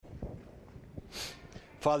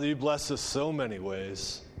Father, you bless us so many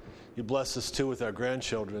ways. You bless us too with our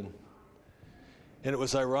grandchildren. And it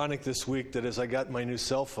was ironic this week that as I got my new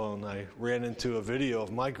cell phone, I ran into a video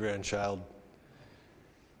of my grandchild.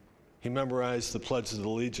 He memorized the Pledge of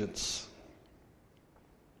Allegiance.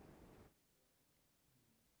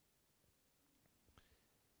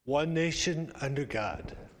 One nation under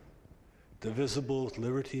God, divisible with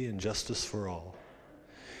liberty and justice for all.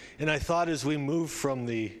 And I thought as we move from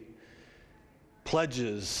the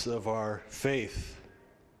pledges of our faith,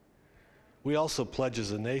 we also pledge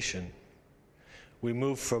as a nation. We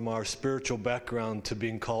move from our spiritual background to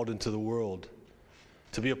being called into the world,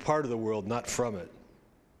 to be a part of the world, not from it.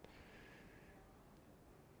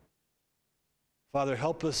 Father,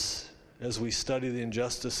 help us as we study the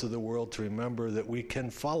injustice of the world to remember that we can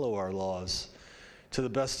follow our laws to the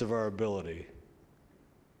best of our ability.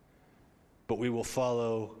 But we will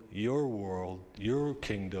follow your world, your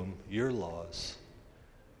kingdom, your laws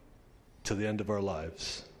to the end of our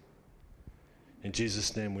lives. In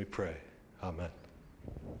Jesus' name we pray. Amen.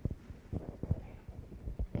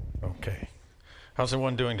 Okay. How's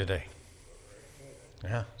everyone doing today?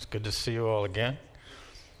 Yeah, it's good to see you all again.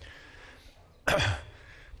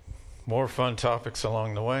 More fun topics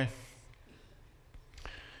along the way.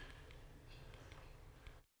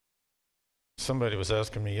 Somebody was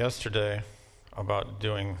asking me yesterday about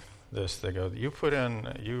doing this. They go,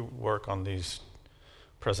 you work on these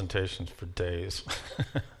presentations for days.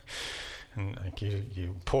 And like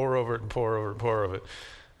you pour over it and pour over it and pour over it.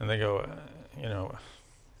 And they go,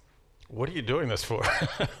 what are you doing this for?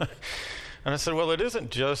 And I said, well, it isn't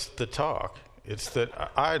just the talk. It's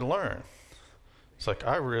that I learn. It's like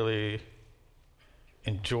I really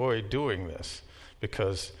enjoy doing this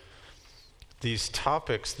because these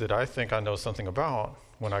topics that I think I know something about,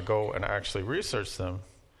 when I go and actually research them,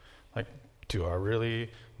 like, do I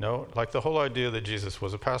really know? Like the whole idea that Jesus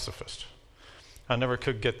was a pacifist. I never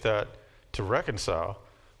could get that to reconcile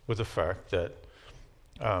with the fact that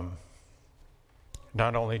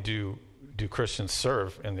not only do Christians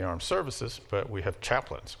serve in the armed services, but we have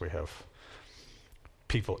chaplains. We have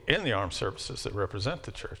people in the armed services that represent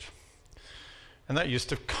the church. And that used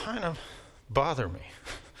to kind of bother me.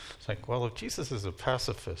 It's like, well, if Jesus is a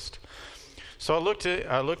pacifist. So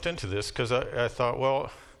I looked into this because I thought,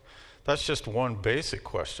 well, that's just one basic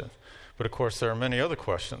question. But of course, there are many other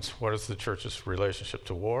questions. What is the church's relationship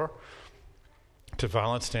to war, to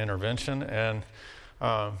violence, to intervention? And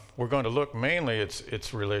we're going to look mainly at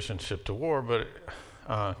its relationship to war, but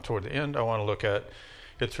toward the end, I want to look at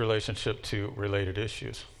its relationship to related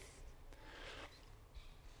issues.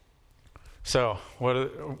 So, what are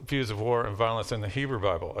the views of war and violence in the Hebrew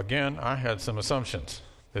Bible? Again, I had some assumptions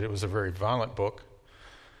that it was a very violent book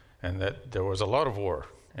and that there was a lot of war,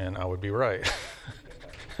 and I would be right.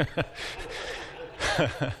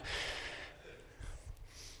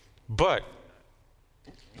 But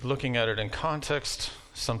looking at it in context,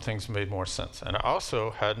 some things made more sense. And I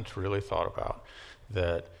also hadn't really thought about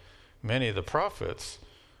that many of the prophets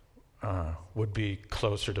would be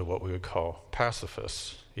closer to what we would call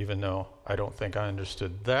pacifists, even though I don't think I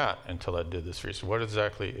understood that until I did this research. What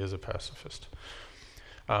exactly is a pacifist?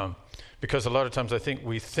 Because a lot of times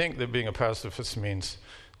we think that being a pacifist means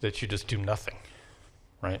that you just do nothing,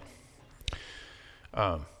 right?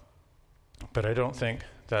 But I don't think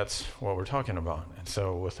that's what we're talking about. And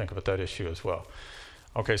so we'll think about that issue as well.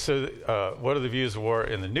 Okay, so what are the views of war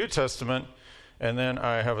in the New Testament? And then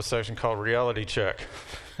I have a section called Reality Check.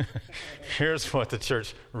 Here's what the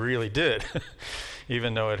church really did,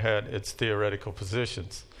 even though it had its theoretical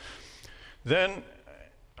positions. Then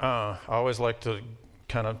I always like to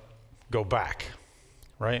kind of go back,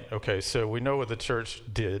 right? Okay, so we know what the church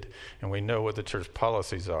did, and we know what the church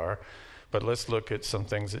policies are, but let's look at some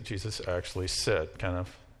things that Jesus actually said, kind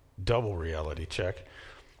of double reality check.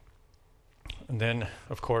 And then,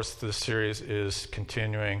 of course, this series is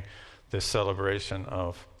continuing this celebration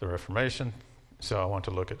of the Reformation. So I want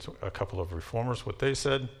to look at a couple of reformers, what they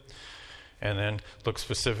said, and then look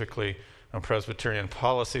specifically on Presbyterian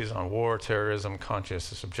policies on war, terrorism,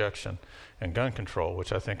 conscientious objection, and gun control,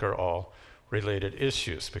 which I think are all related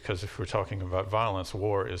issues, because if we're talking about violence,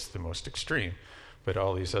 war is the most extreme, but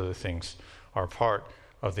all these other things are part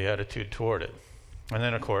of the attitude toward it. And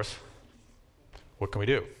then, of course, what can we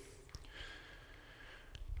do?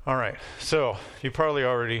 All right, so you probably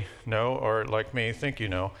already know, or like me, think you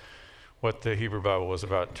know, what the Hebrew Bible was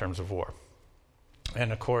about in terms of war.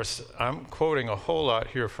 And of course, I'm quoting a whole lot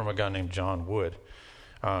here from a guy named John Witte,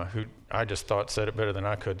 who I just thought said it better than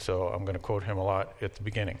I could, so I'm going to quote him a lot at the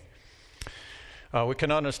beginning. We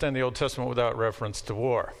cannot understand the Old Testament without reference to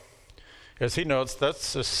war. As he notes,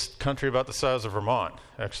 that's a country about the size of Vermont.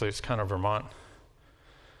 Actually, it's kind of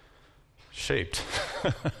Vermont-shaped.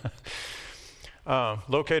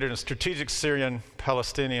 Located in a strategic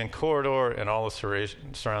Syrian-Palestinian corridor, and all the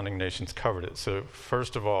surrounding nations covered it. So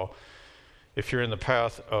first of all, if you're in the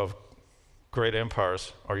path of great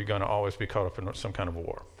empires, are you going to always be caught up in some kind of a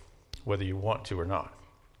war, whether you want to or not?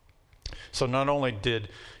 So not only did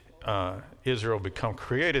Israel become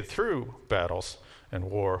created through battles and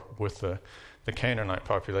war with the Canaanite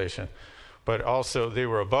population, but also they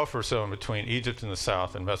were a buffer zone between Egypt in the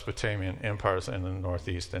south and Mesopotamian empires in the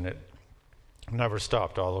northeast, and it never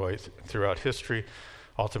stopped all the way throughout history,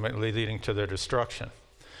 ultimately leading to their destruction.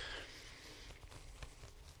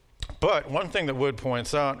 But one thing that Wood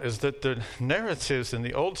points out is that the narratives in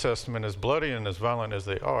the Old Testament, as bloody and as violent as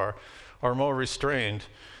they are more restrained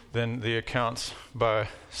than the accounts by,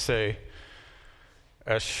 say,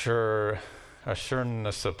 Ashurnasirpal,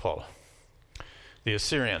 the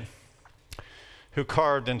Assyrian, who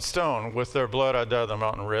carved in stone, "With their blood I dyed the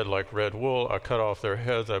mountain red like red wool. I cut off their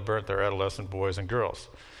heads. I burnt their adolescent boys and girls."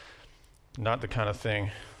 Not the kind of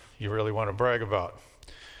thing you really want to brag about.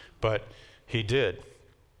 But he did.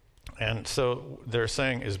 And so they're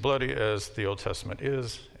saying, as bloody as the Old Testament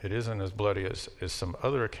is, it isn't as bloody as some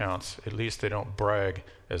other accounts. At least they don't brag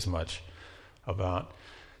as much about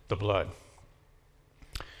the blood.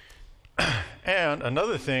 And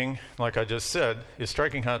another thing, like I just said, is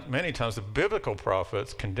striking how many times the biblical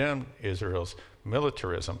prophets condemned Israel's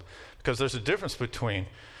militarism, because there's a difference between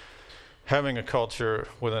having a culture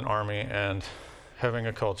with an army and having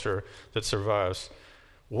a culture that survives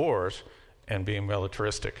wars and being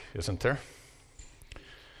militaristic, isn't there?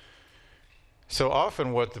 So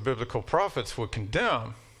often what the biblical prophets would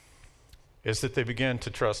condemn is that they began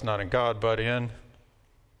to trust not in God but in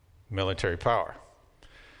military power. I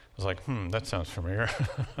was like, that sounds familiar.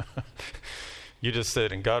 You just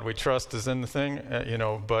said, "In God we trust" is in the thing,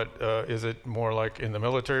 but is it more like in the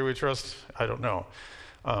military we trust? I don't know.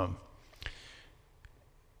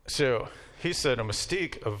 So he said a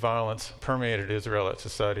mystique of violence permeated Israelite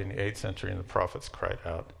society in the 8th century, and the prophets cried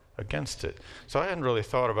out against it. So I hadn't really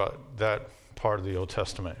thought about that part of the Old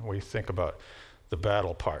Testament. We think about the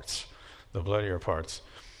battle parts, the bloodier parts.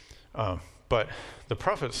 But the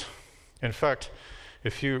prophets, in fact,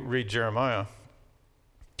 if you read Jeremiah,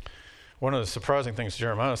 one of the surprising things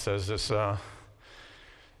Jeremiah says is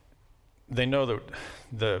they know that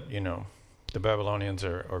the Babylonians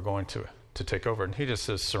are going to take over, and he just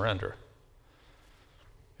says surrender.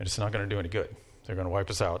 And it's not going to do any good. They're going to wipe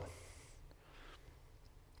us out.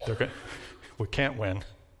 We can't win.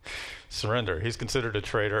 Surrender. He's considered a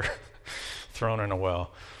traitor, thrown in a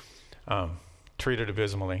well, treated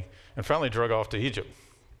abysmally, and finally drug off to Egypt.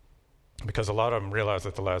 Because a lot of them realized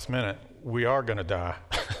at the last minute, we are going to die.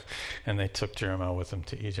 And they took Jeremiah with them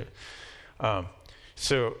to Egypt.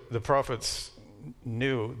 So the prophets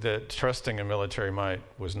knew that trusting in military might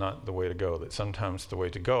was not the way to go, that sometimes the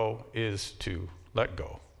way to go is to let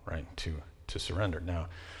go, right, to surrender. Now,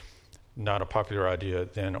 not a popular idea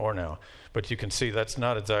then or now, but you can see that's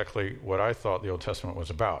not exactly what I thought the Old Testament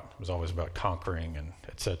was about. It was always about conquering and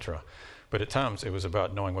etc. But at times it was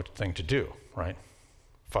about knowing what thing to do, right?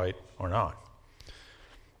 Fight or not.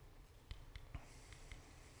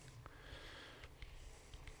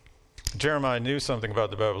 Jeremiah knew something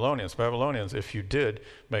about the Babylonians. Babylonians, if you did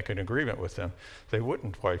make an agreement with them, they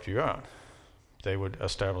wouldn't wipe you out. They would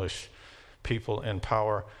establish people in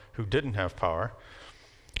power who didn't have power.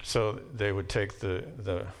 So they would take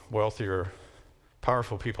the wealthier,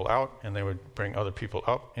 powerful people out, and they would bring other people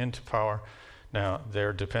up into power. Now,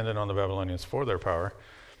 they're dependent on the Babylonians for their power,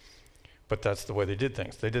 but that's the way they did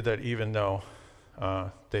things. They did that even though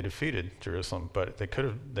they defeated Jerusalem, but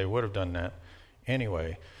they would have done that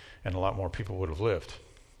anyway, and a lot more people would have lived.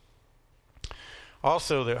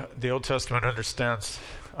 Also, the Old Testament understands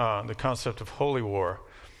the concept of holy war.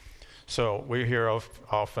 So we hear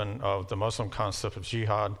often of the Muslim concept of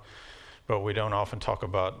jihad, but we don't often talk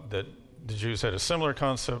about that the Jews had a similar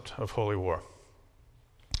concept of holy war.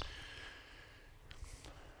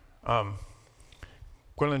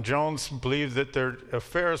 Gwynplaine Jones believed that their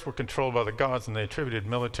affairs were controlled by the gods, and they attributed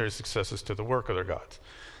military successes to the work of their gods.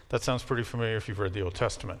 That sounds pretty familiar if you've read the Old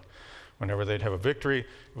Testament. Whenever they'd have a victory,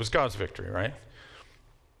 it was God's victory, right?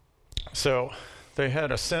 So they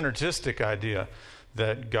had a synergistic idea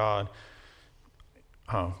that God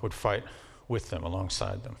would fight with them,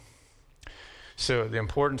 alongside them. So the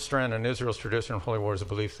important strand in Israel's tradition of holy war is the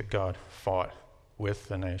belief that God fought with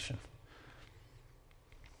the nation.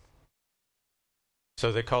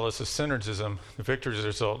 So they call this a synergism. The victory is a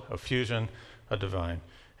result of fusion of divine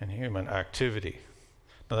and human activity.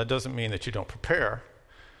 Now, that doesn't mean that you don't prepare,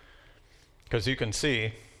 because you can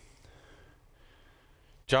see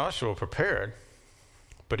Joshua prepared,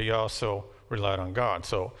 but he also relied on God.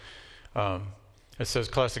 So it says,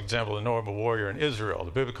 classic example of the noble warrior in Israel.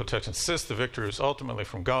 The biblical text insists the victory was ultimately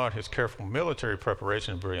from God. His careful military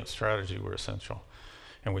preparation and brilliant strategy were essential.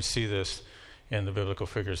 And we see this in the biblical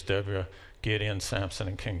figures Deborah, Gideon, Samson,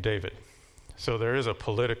 and King David. So there is a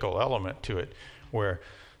political element to it where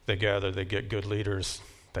they gather, they get good leaders,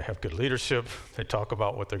 they have good leadership, they talk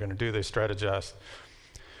about what they're going to do, they strategize.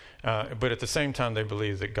 But at the same time, they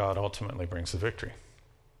believe that God ultimately brings the victory.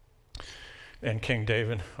 And King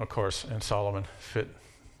David, of course, and Solomon fit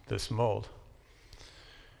this mold.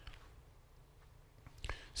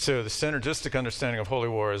 So the synergistic understanding of holy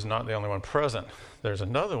war is not the only one present. There's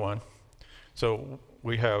another one. So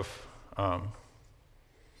we have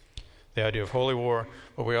the idea of holy war,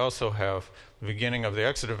 but we also have the beginning of the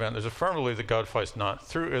exit event. There's a firm belief that God fights not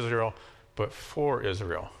through Israel, but for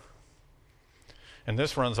Israel. And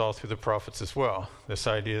this runs all through the prophets as well. This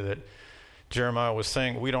idea that Jeremiah was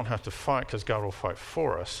saying we don't have to fight because God will fight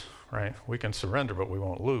for us, right? We can surrender, but we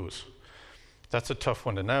won't lose. That's a tough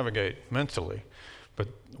one to navigate mentally. But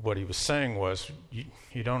what he was saying was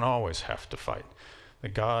you don't always have to fight.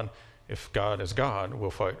 That God, if God is God,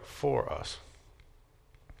 will fight for us.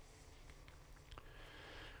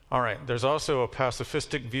 All right, there's also a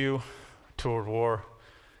pacifistic view toward war,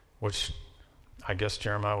 which I guess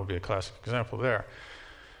Jeremiah would be a classic example there.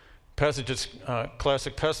 Classic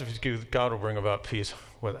pacifist view, God will bring about peace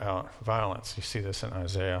without violence. You see this in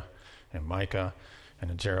Isaiah and Micah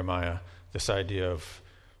and in Jeremiah, this idea of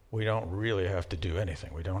we don't really have to do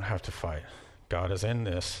anything. We don't have to fight. God is in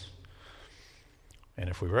this. And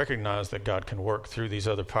if we recognize that God can work through these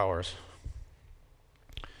other powers,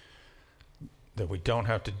 that we don't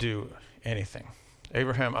have to do anything.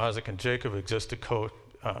 Abraham, Isaac, and Jacob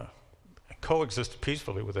coexisted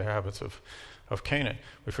peacefully with the habits of Canaan.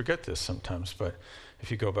 We forget this sometimes, but if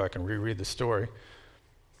you go back and reread the story,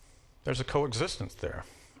 there's a coexistence there,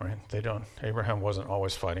 right? Abraham wasn't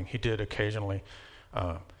always fighting. He did occasionally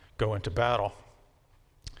go into battle.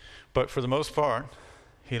 But for the most part,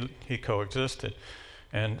 he coexisted,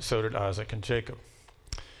 and so did Isaac and Jacob.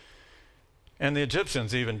 And the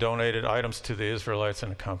Egyptians even donated items to the Israelites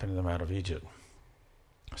and accompanied them out of Egypt.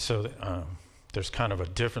 So there's kind of a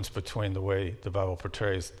difference between the way the Bible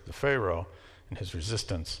portrays the Pharaoh and his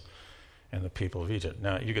resistance and the people of Egypt.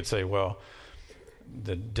 Now, you could say, well,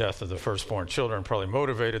 the death of the firstborn children probably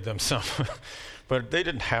motivated them some, but they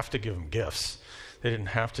didn't have to give them gifts. They didn't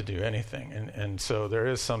have to do anything. And so there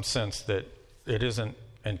is some sense that it isn't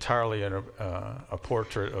entirely a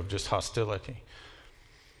portrait of just hostility.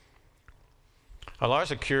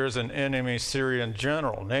 Elijah cures an enemy Syrian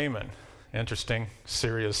general, Naaman. Interesting.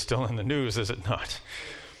 Syria is still in the news, is it not?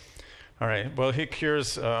 All right. Well, he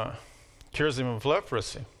cures him of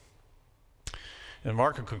leprosy. And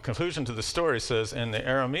Mark, in conclusion to the story, says, and the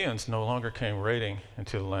Arameans no longer came raiding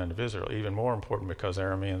into the land of Israel. Even more important because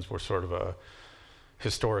Arameans were sort of a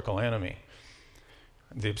historical enemy.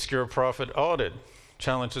 The obscure prophet Audid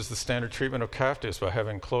challenges the standard treatment of captives by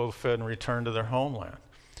having clothed, fed, and returned to their homeland.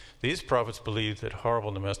 These prophets believed that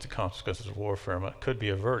horrible domestic consequences of warfare could be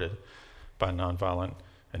averted by nonviolent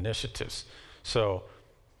initiatives. So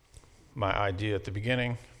my idea at the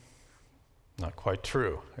beginning, not quite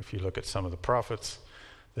true. If you look at some of the prophets,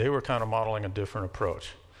 they were kind of modeling a different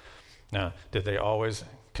approach. Now, did they always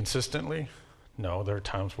consistently? No, there are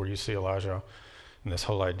times where you see Elijah and this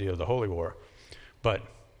whole idea of the holy war. But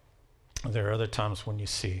there are other times when you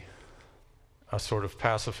see a sort of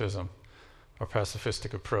pacifism or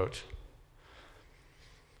pacifistic approach.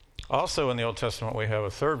 Also in the Old Testament, we have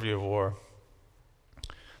a third view of war,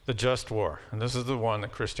 the just war. And this is the one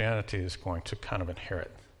that Christianity is going to kind of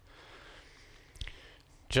inherit.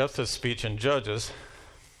 Jephthah's speech in Judges,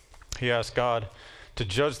 he asked God to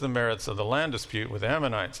judge the merits of the land dispute with the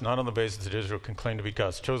Ammonites, not on the basis that Israel can claim to be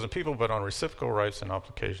God's chosen people, but on reciprocal rights and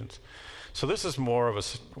obligations. So this is more of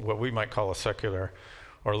what we might call a secular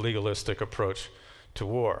or legalistic approach to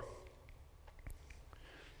war.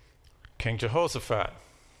 King Jehoshaphat,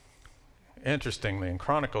 interestingly, in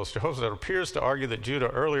Chronicles, Jehoshaphat appears to argue that Judah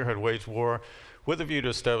earlier had waged war with a view to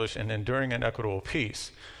establish an enduring and equitable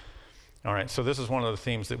peace. All right, so this is one of the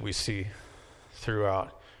themes that we see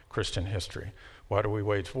throughout Christian history. Why do we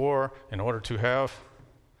wage war? In order to have?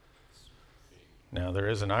 Now, there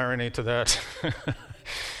is an irony to that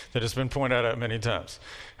that has been pointed out many times.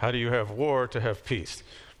 How do you have war to have peace?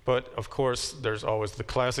 But, of course, there's always the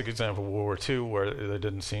classic example of World War II where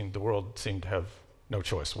the world seemed to have no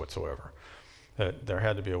choice whatsoever. That there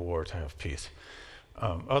had to be a war to have peace.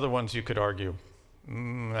 Other ones you could argue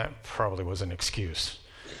that probably was an excuse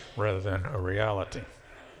rather than a reality.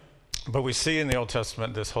 But we see in the Old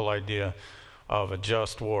Testament this whole idea of a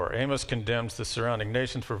just war. Amos condemns the surrounding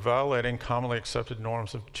nations for violating commonly accepted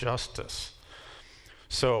norms of justice.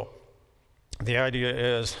 So the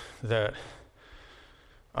idea is that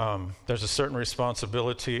there's a certain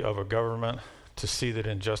responsibility of a government to see that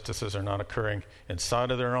injustices are not occurring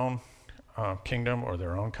inside of their own kingdom or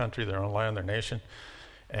their own country, their own land, their nation,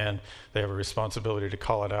 and they have a responsibility to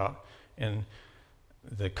call it out in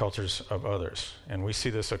the cultures of others. And we see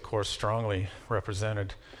this, of course, strongly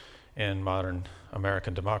represented in modern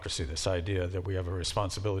American democracy, this idea that we have a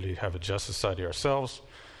responsibility to have a just society ourselves,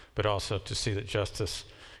 but also to see that justice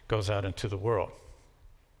goes out into the world.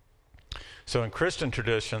 So in Christian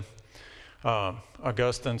tradition,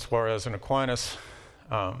 Augustine, Suarez, and Aquinas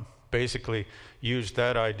basically used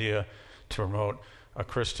that idea to promote a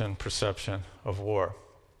Christian perception of war.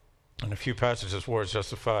 In a few passages, war is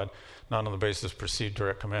justified not on the basis of perceived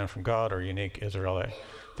direct command from God or unique Israelite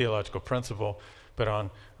theological principle, but on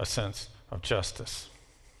a sense of justice.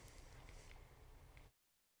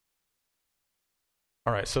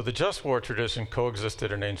 All right, so the just war tradition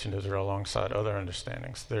coexisted in ancient Israel alongside other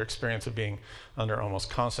understandings. Their experience of being under almost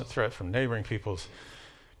constant threat from neighboring peoples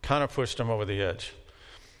kind of pushed them over the edge.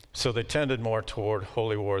 So they tended more toward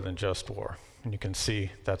holy war than just war. And you can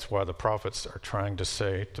see that's why the prophets are trying to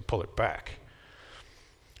say to pull it back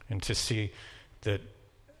and to see that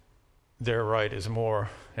their right is more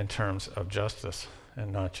in terms of justice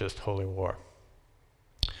and not just holy war.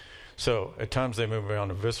 So at times they move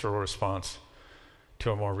beyond a visceral response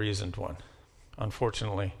to a more reasoned one.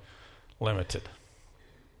 Unfortunately, limited.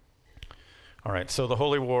 All right, so the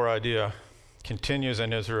holy war idea continues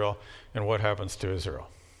in Israel, and what happens to Israel?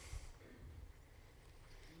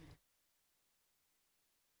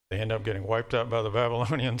 They end up getting wiped out by the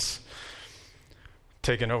Babylonians,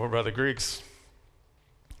 taken over by the Greeks,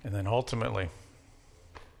 and then ultimately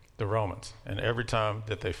the Romans. And every time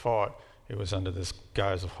that they fought, it was under this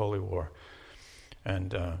guise of holy war.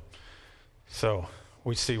 And so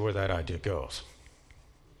we see where that idea goes.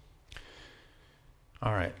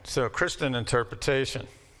 All right, so Christian interpretation.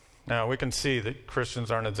 Now, we can see that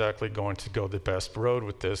Christians aren't exactly going to go the best road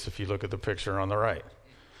with this if you look at the picture on the right.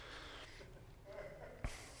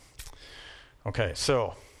 Okay,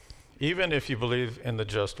 so even if you believe in the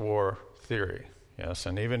just war theory, yes,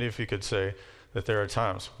 and even if you could say that there are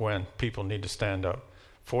times when people need to stand up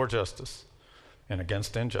for justice and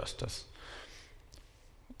against injustice,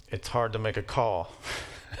 it's hard to make a call.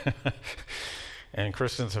 And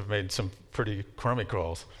Christians have made some pretty crummy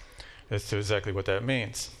calls as to exactly what that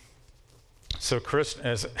means. So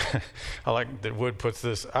as I like that Wood puts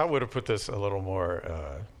this, I would have put this a little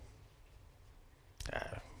more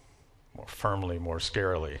firmly, more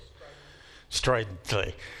scarily,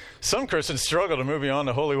 stridently. Some Christians struggle to move beyond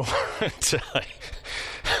the holy war mentality.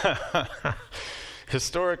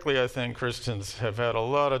 Historically, I think Christians have had a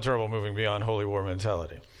lot of trouble moving beyond holy war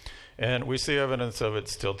mentality. And we see evidence of it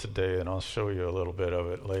still today, and I'll show you a little bit of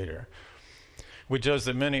it later. We judge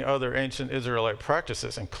that many other ancient Israelite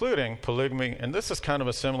practices, including polygamy, and this is kind of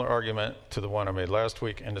a similar argument to the one I made last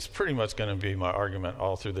week, and it's pretty much going to be my argument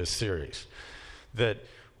all through this series, that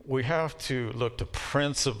we have to look to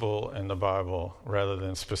principle in the Bible rather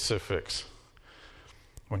than specifics.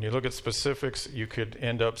 When you look at specifics, you could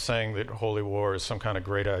end up saying that holy war is some kind of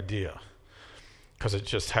great idea because it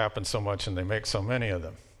just happens so much and they make so many of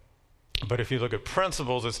them. But if you look at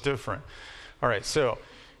principles, it's different. All right, so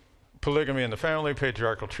polygamy in the family,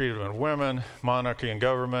 patriarchal treatment of women, monarchy in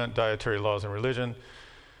government, dietary laws in religion.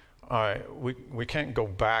 We can't go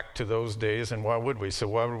back to those days, and why would we? So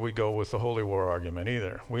why would we go with the holy war argument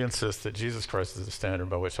either? We insist that Jesus Christ is the standard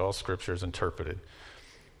by which all Scripture is interpreted.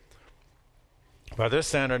 By this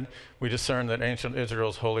standard, we discern that ancient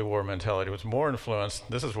Israel's holy war mentality was more influenced.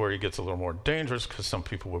 This is where he gets a little more dangerous because some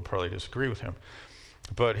people would probably disagree with him.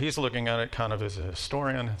 But he's looking at it kind of as a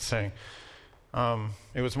historian and saying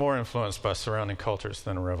it was more influenced by surrounding cultures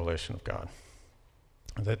than a revelation of God.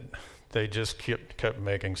 That they just kept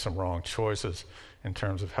making some wrong choices in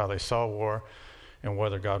terms of how they saw war and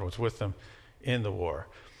whether God was with them in the war.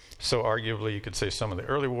 So arguably you could say some of the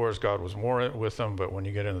early wars God was more with them, but when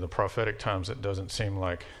you get into the prophetic times it doesn't seem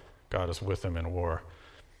like God is with them in war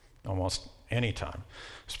almost any time,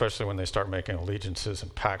 especially when they start making allegiances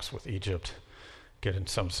and pacts with Egypt, getting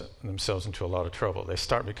themselves into a lot of trouble. They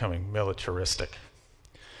start becoming militaristic.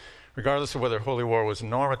 Regardless of whether holy war was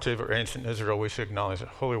normative or ancient Israel, we should acknowledge that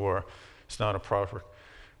holy war is not a proper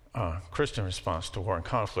Christian response to war and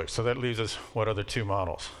conflict. So that leaves us what other two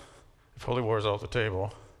models? If holy war is off the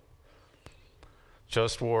table,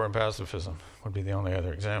 just war and pacifism would be the only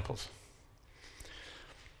other examples.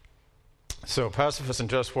 So pacifist and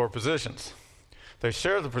just war positions. They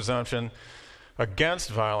share the presumption against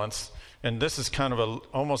violence, and this is kind of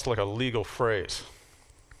almost like a legal phrase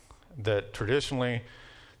that traditionally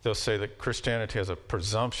they'll say that Christianity has a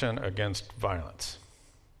presumption against violence.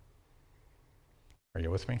 Are you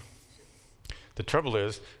with me? The trouble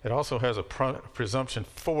is, it also has a presumption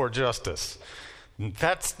for justice.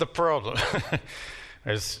 That's the problem.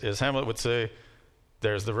 As Hamlet would say,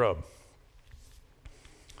 there's the rub.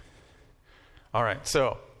 All right,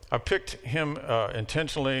 so I picked him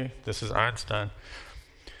intentionally. This is Einstein.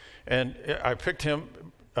 And I picked him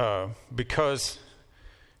because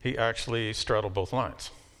he actually straddled both lines.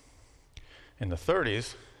 In the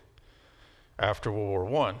 30s, after World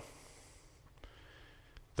War I,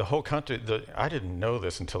 the whole country, I didn't know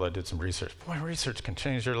this until I did some research. Boy, research can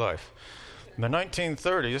change your life. In the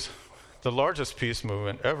 1930s, the largest peace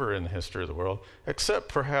movement ever in the history of the world, except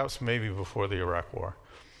perhaps maybe before the Iraq War,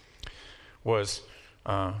 was,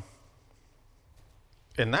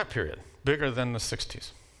 in that period, bigger than the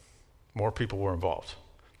 60s. More people were involved.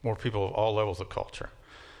 More people of all levels of culture.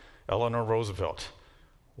 Eleanor Roosevelt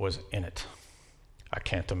was in it. I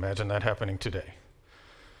can't imagine that happening today.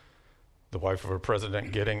 The wife of a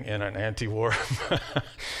president getting in an anti-war.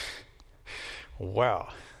 Wow.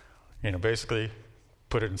 Basically,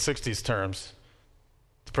 put it in 60s terms,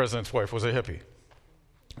 the president's wife was a hippie.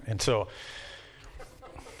 And so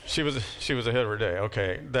she was ahead of her day.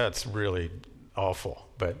 Okay, that's really awful,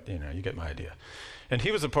 but you get my idea. And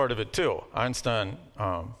he was a part of it too. Einstein,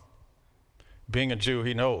 being a Jew,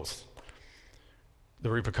 he knows the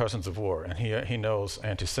repercussions of war, and he knows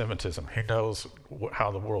anti-Semitism. He knows how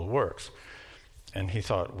the world works. And he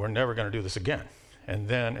thought, we're never going to do this again. And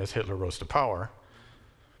then, as Hitler rose to power,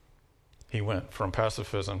 he went from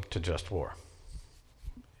pacifism to just war.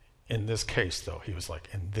 In this case, though, he was like,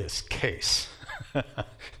 in this case.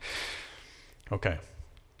 Okay.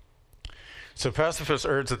 So pacifists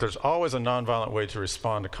urge that there's always a nonviolent way to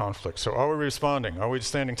respond to conflict. So are we responding? Are we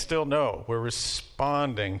standing still? No. We're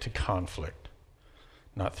responding to conflict.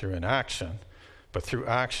 Not through inaction, but through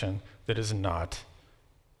action that is not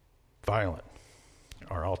violent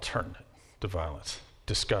or alternate to violence.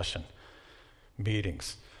 Discussion,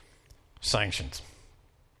 meetings, sanctions.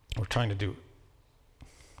 We're trying to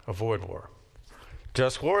avoid war.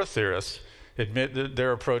 Just war theorists admit that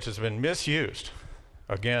their approach has been misused.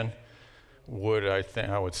 Again,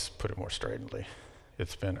 I would put it more stridently.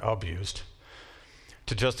 It's been abused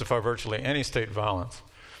to justify virtually any state violence.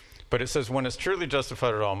 But it says when it's truly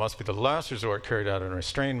justified at all, it must be the last resort carried out in a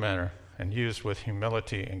restrained manner and used with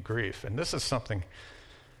humility and grief. And this is something,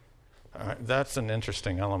 that's an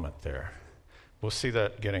interesting element there. We'll see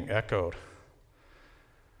that getting echoed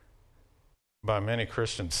by many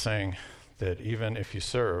Christians saying that even if you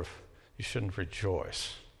serve, you shouldn't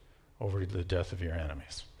rejoice over the death of your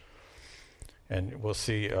enemies. And we'll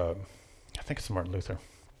see, I think it's Martin Luther.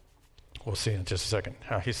 We'll see in just a second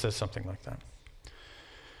how he says something like that.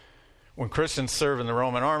 When Christians served in the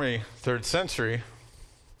Roman army, 3rd century,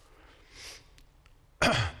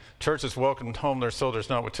 churches welcomed home their soldiers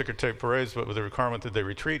not with ticker tape parades, but with the requirement that they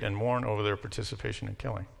retreat and mourn over their participation in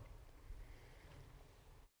killing.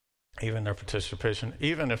 Even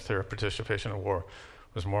if their participation in war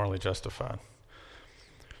was morally justified.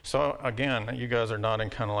 So again, you guys are nodding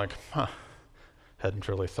kind of like, hadn't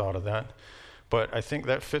really thought of that. But I think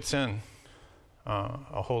that fits in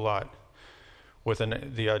a whole lot with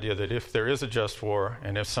the idea that if there is a just war,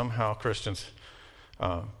 and if somehow Christians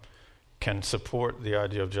can support the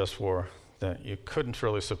idea of just war, that you couldn't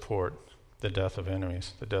really support the death of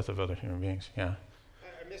enemies, the death of other human beings. Yeah.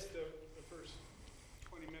 I missed the first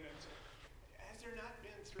 20 minutes. Has there not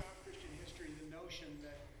been throughout Christian history the notion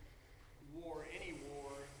that any war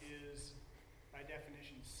is by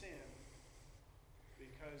definition sin,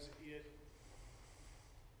 because it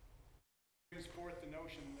brings forth the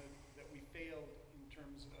notion that we failed in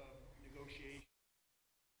terms of negotiation?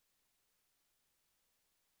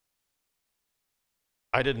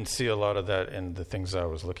 I didn't see a lot of that in the things I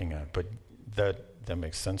was looking at, but that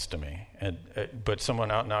makes sense to me. And but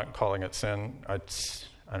someone out and out calling it sin, I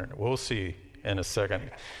don't know. We'll see in a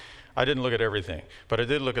second. I didn't look at everything, but I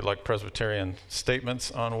did look at like Presbyterian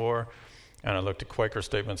statements on war, and I looked at Quaker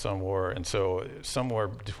statements on war, and so somewhere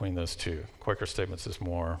between those two. Quaker statements is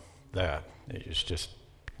more that it's just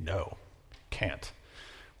no, can't.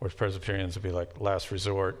 Whereas Presbyterians would be like last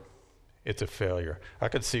resort. It's a failure. I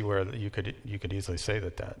could see where you could easily say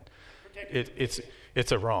that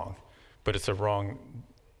it's a wrong, but it's a wrong.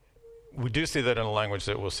 We do see that in a language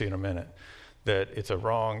that we'll see in a minute, that it's a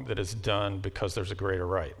wrong that is done because there's a greater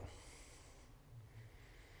right.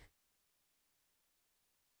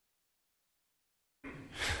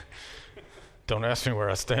 Don't ask me where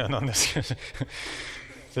I stand on this.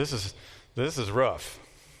 This is rough,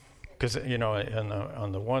 because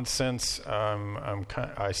on the one sense,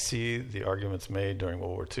 I see the arguments made during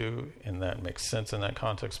World War II, and that makes sense in that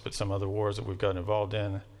context. But some other wars that we've gotten involved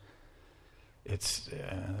in,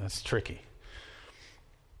 that's tricky.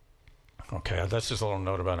 Okay, that's just a little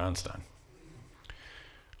note about Einstein.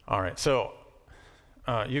 All right, so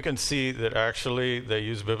you can see that actually they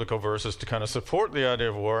use biblical verses to kind of support the idea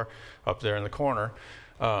of war up there in the corner.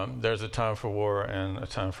 There's a time for war and a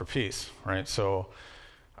time for peace, right? So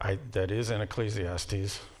that is in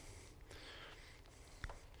Ecclesiastes.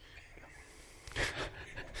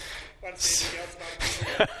 Want to say anything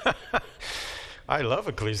else about I love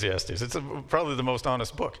Ecclesiastes. It's probably the most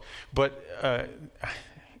honest book. But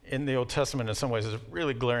in the Old Testament, in some ways, it's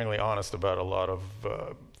really glaringly honest about a lot of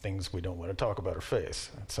things we don't want to talk about or face.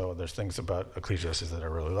 And so there's things about Ecclesiastes that I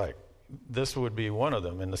really like. This would be one of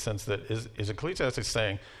them, in the sense that is Ecclesiastes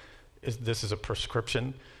saying this is a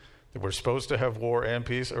prescription that we're supposed to have war and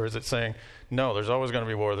peace, or is it saying, no, there's always going to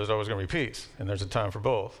be war, there's always going to be peace, and there's a time for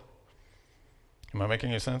both? Am I making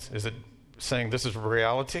any sense? Is it saying this is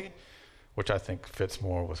reality, which I think fits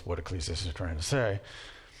more with what Ecclesiastes is trying to say?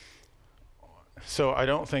 So I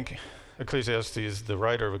don't think Ecclesiastes, the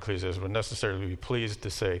writer of Ecclesiastes, would necessarily be pleased to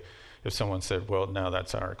say, if someone said, well, now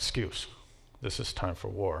that's our excuse. This is time for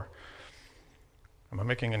war. Am I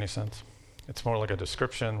making any sense? It's more like a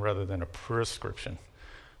description rather than a prescription.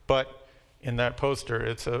 But in that poster,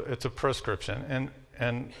 it's a prescription.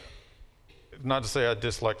 And not to say I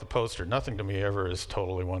dislike the poster. Nothing to me ever is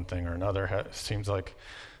totally one thing or another. It seems like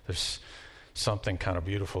there's something kind of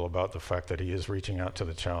beautiful about the fact that he is reaching out to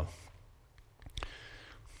the child.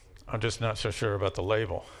 I'm just not so sure about the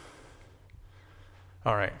label.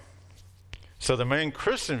 All right. So the main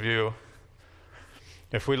Christian view,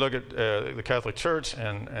 if we look at the Catholic Church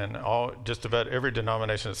and just about every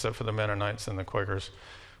denomination except for the Mennonites and the Quakers,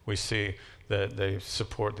 we see that they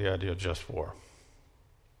support the idea of just war.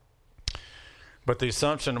 But the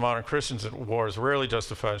assumption of modern Christians that war is rarely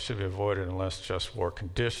justified should be avoided unless just war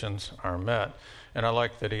conditions are met. And I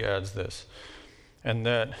like that he adds this. And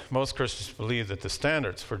that most Christians believe that the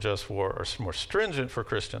standards for just war are more stringent for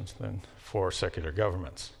Christians than for secular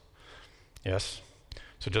governments. Yes?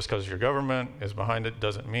 So just because your government is behind it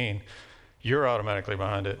doesn't mean you're automatically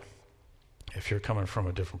behind it if you're coming from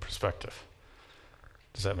a different perspective.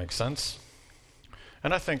 Does that make sense?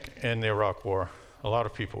 And I think in the Iraq War, a lot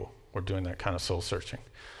of people were doing that kind of soul searching.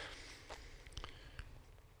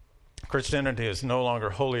 Christianity is no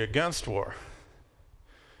longer wholly against war.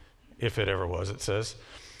 If it ever was, it says.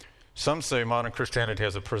 Some say modern Christianity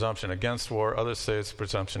has a presumption against war. Others say it's a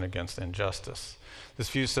presumption against injustice. This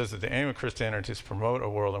view says that the aim of Christianity is to promote a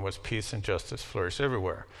world in which peace and justice flourish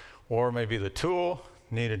everywhere. War may be the tool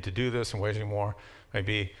needed to do this, and waging war may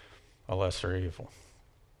be a lesser evil.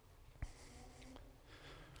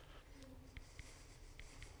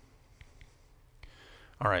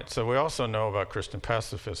 All right, so we also know about Christian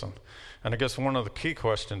pacifism. And I guess one of the key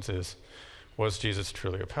questions is, was Jesus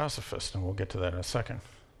truly a pacifist? And we'll get to that in a second.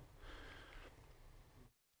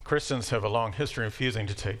 Christians have a long history of refusing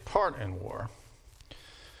to take part in war.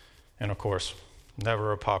 And of course,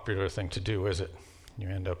 never a popular thing to do, is it? You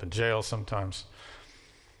end up in jail sometimes.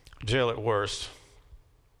 Jail at worst,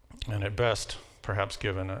 and at best, perhaps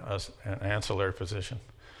given an ancillary position.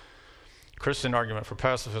 Christian argument for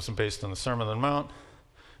pacifism based on the Sermon on the Mount.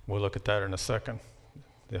 We'll look at that in a second.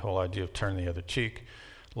 The whole idea of turn the other cheek,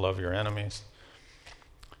 love your enemies.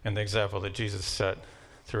 And the example that Jesus set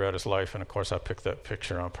throughout his life, and of course I picked that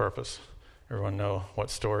picture on purpose. Everyone know what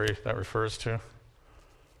story that refers to?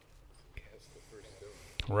 That's the first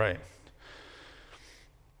story. Right.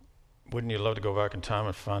 Wouldn't you love to go back in time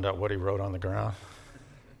and find out what he wrote on the ground?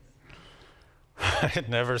 It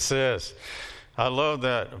never says. I love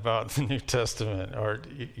that about the New Testament, or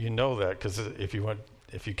you know that because if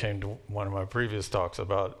you came to one of my previous talks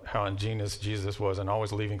about how ingenious Jesus was and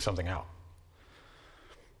always leaving something out.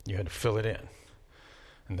 You had to fill it in.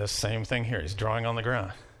 And the same thing here. He's drawing on the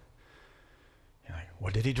ground. You're like,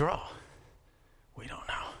 what did he draw? We don't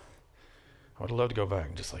know. I would love to go back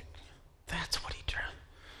and just like, that's what he drew.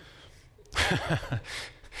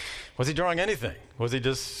 Was he drawing anything? Was he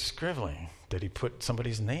just scribbling? Did he put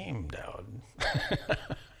somebody's name down?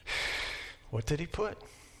 What did he put?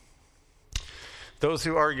 Those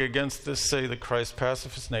who argue against this say that Christ's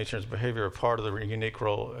pacifist nature and his behavior are part of the unique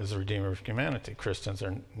role as a redeemer of humanity. Christians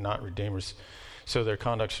are not redeemers So their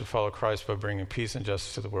conduct should follow Christ by bringing peace and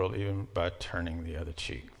justice to the world, even by turning the other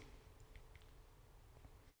cheek.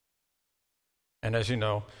 And as you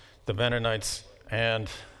know, the Mennonites and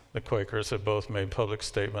the Quakers have both made public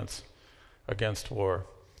statements against war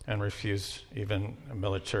and refused even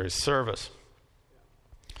military service.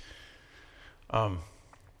 In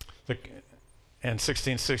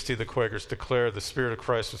 1660, the Quakers declared, "The Spirit of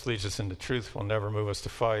Christ which leads us into truth will never move us to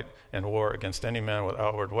fight in war against any man with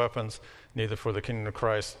outward weapons, neither for the kingdom of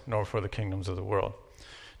Christ nor for the kingdoms of the world."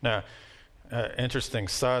 Now, interesting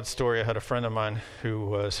side story. I had a friend of mine who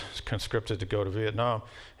was conscripted to go to Vietnam,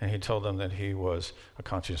 and he told them that he was a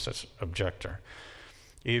conscientious objector.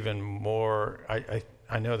 Even more,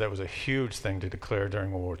 I know that was a huge thing to declare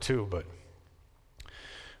during World War II, but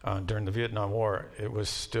during the Vietnam War, it was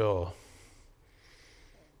still,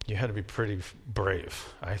 you had to be pretty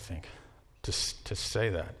brave, I think, to say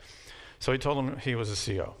that. So he told them he was a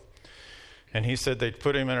CO. And he said they'd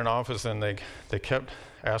put him in an office and they kept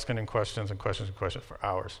asking him questions and questions and questions for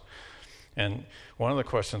hours. And one of the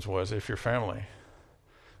questions was, if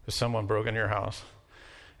someone broke into your house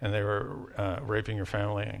and they were raping your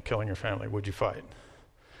family and killing your family, would you fight?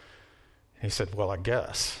 He said, well, I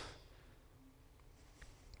guess.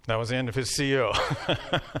 That was the end of his CO.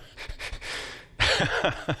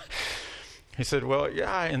 He said, well,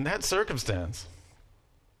 yeah, in that circumstance,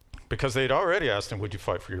 because they'd already asked him, would you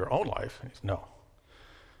fight for your own life? And he said, no.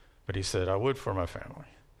 But he said, I would for my family.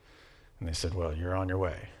 And they said, well, you're on your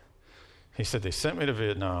way. He said, they sent me to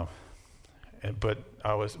Vietnam, but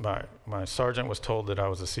my sergeant was told that I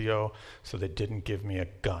was a CO, so they didn't give me a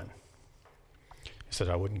gun. He said,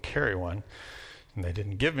 I wouldn't carry one, and they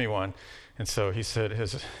didn't give me one. And so he said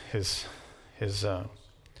his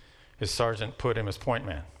sergeant put him as point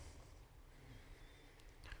man.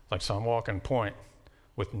 Like, so I'm walking point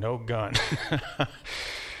with no gun.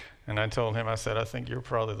 And I told him, I said, I think you're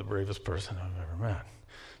probably the bravest person I've ever met.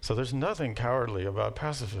 So there's nothing cowardly about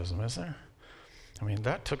pacifism, is there? I mean,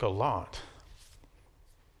 that took a lot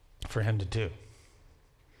for him to do.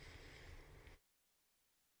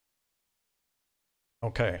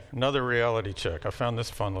 Okay, another reality check. I found this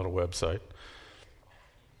fun little website.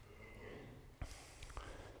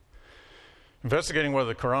 Investigating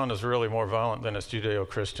whether the Quran is really more violent than its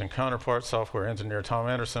Judeo-Christian counterpart, software engineer Tom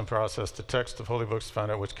Anderson processed the text of holy books to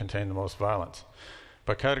find out which contained the most violence.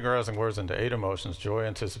 By categorizing words into 8 emotions, joy,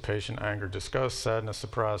 anticipation, anger, disgust, sadness,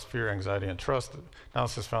 surprise, fear, anxiety, and trust, the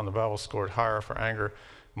analysis found the Bible scored higher for anger,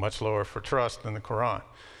 much lower for trust than the Quran.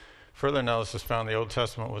 Further analysis found the Old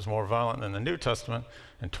Testament was more violent than the New Testament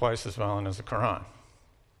and twice as violent as the Quran.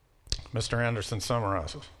 Mr. Anderson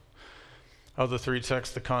summarizes. Of the 3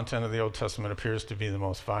 texts, the content of the Old Testament appears to be the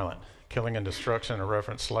most violent. Killing and destruction are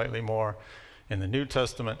referenced slightly more in the New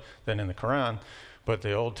Testament than in the Quran, but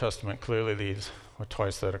the Old Testament clearly leads with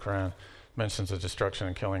twice that of Quran, mentions of destruction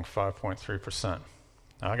and killing 5.3%.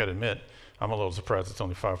 Now, I got to admit, I'm a little surprised it's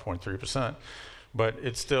only 5.3%, but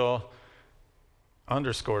it still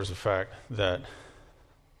underscores the fact that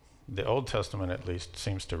the Old Testament, at least,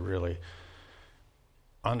 seems to really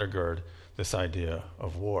undergird this idea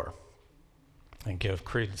of war and give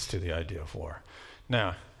credence to the idea of war.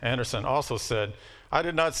 Now, Anderson also said, I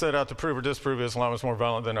did not set out to prove or disprove Islam is more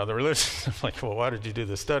violent than other religions. I'm like, well, why did you do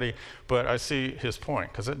this study? But I see his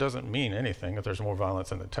point, because it doesn't mean anything if there's more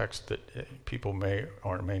violence in the text that people may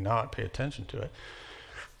or may not pay attention to it.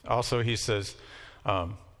 Also, he says,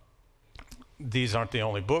 these aren't the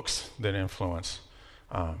only books that influence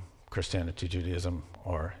Christianity, Judaism,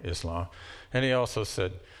 or Islam. And he also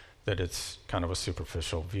said that it's kind of a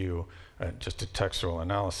superficial view, just a textual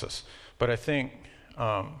analysis. But I think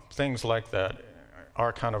things like that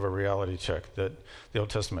are kind of a reality check, that the Old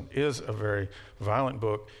Testament is a very violent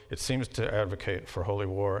book. It seems to advocate for holy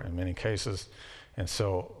war in many cases, and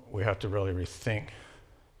so we have to really rethink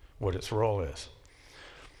what its role is.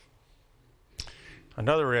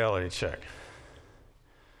 Another reality check.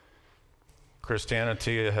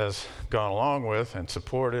 Christianity has gone along with and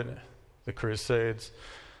supported the Crusades,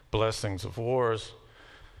 blessings of wars,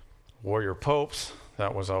 warrior popes.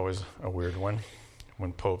 That was always a weird one,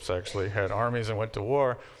 when popes actually had armies and went to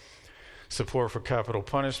war. Support for capital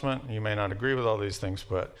punishment. You may not agree with all these things,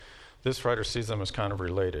 but this writer sees them as kind of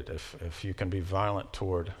related. If you can be violent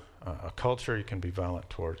toward a culture, you can be violent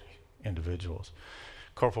toward individuals.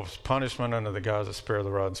 Corporal punishment under the guise of spare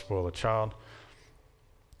the rod and spoil the child.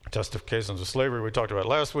 Justifications of slavery, we talked about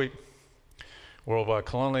last week. Worldwide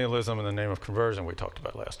colonialism in the name of conversion, we talked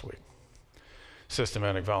about last week.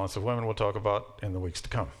 Systematic violence of women, we'll talk about in the weeks to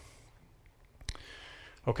come.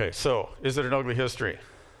 Okay, so is it an ugly history?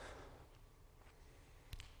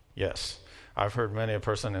 Yes. I've heard many a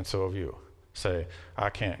person, and so have you, say, I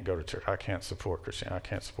can't go to church, I can't support Christianity, I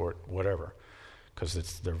can't support whatever, because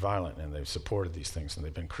they're violent and they've supported these things and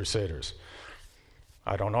they've been crusaders.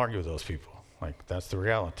 I don't argue with those people. Like, that's the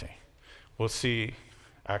reality. We'll see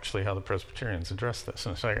actually how the Presbyterians address this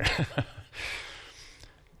in a second.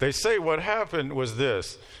 They say what happened was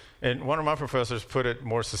this, and one of my professors put it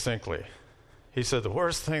more succinctly. He said the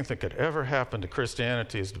worst thing that could ever happen to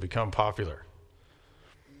Christianity is to become popular.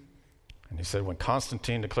 And he said when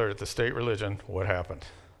Constantine declared it the state religion, what happened?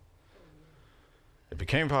 It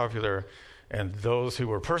became popular, and those who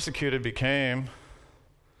were persecuted became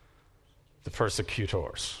the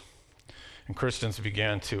persecutors. And Christians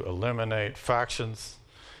began to eliminate factions,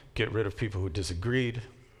 get rid of people who disagreed.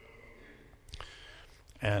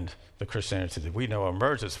 And the Christianity that we know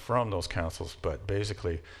emerges from those councils, but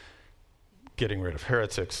basically getting rid of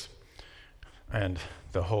heretics and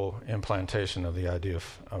the whole implantation of the idea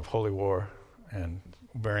of holy war and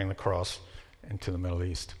bearing the cross into the Middle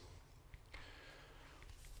East.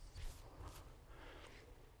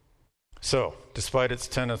 So, despite its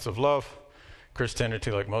tenets of love,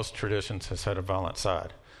 Christianity, like most traditions, has had a violent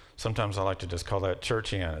side. Sometimes I like to just call that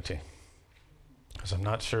churchianity, because I'm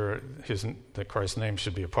not sure that Christ's name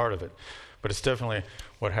should be a part of it, but it's definitely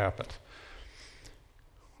what happened.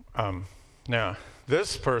 Now,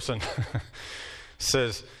 this person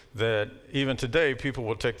says that even today people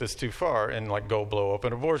will take this too far and like go blow up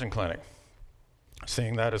an abortion clinic,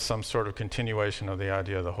 seeing that as some sort of continuation of the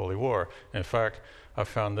idea of the holy war. In fact, I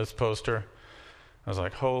found this poster. I was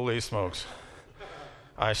like, holy smokes.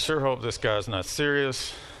 I sure hope this guy's not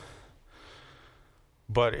serious.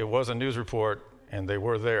 But it was a news report, and they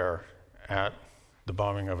were there at the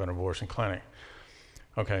bombing of an abortion clinic.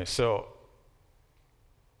 Okay, so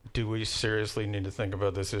do we seriously need to think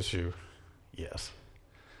about this issue? Yes.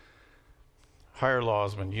 Higher law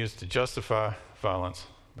has been used to justify violence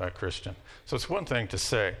by a Christian. So it's one thing to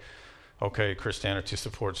say, okay, Christianity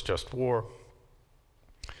supports just war,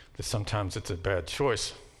 that sometimes it's a bad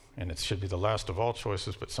choice, and it should be the last of all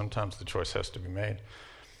choices, but sometimes the choice has to be made.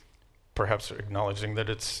 Perhaps acknowledging that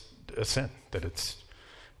it's a sin, that it's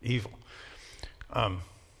evil. On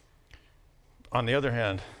the other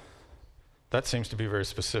hand, that seems to be very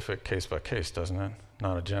specific case by case, doesn't it?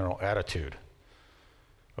 Not a general attitude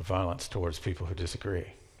of violence towards people who disagree.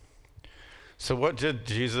 So what did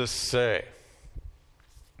Jesus say?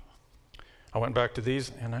 I went back to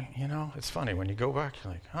these, and it's funny. When you go back,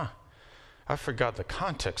 you're like, I forgot the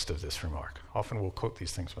context of this remark. Often we'll quote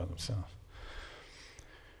these things by themselves.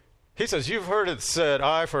 He says, you've heard it said,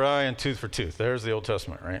 eye for eye and tooth for tooth. There's the Old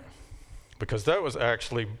Testament, right? Because that was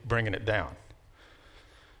actually bringing it down.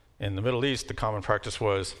 In the Middle East, the common practice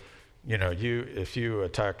was, if you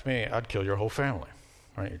attacked me, I'd kill your whole family,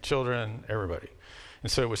 right? Your children, everybody.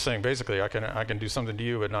 And so it was saying, basically, I can do something to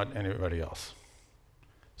you, but not anybody else.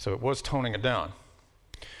 So it was toning it down.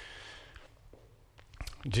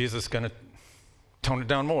 Jesus is going to tone it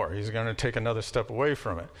down more. He's going to take another step away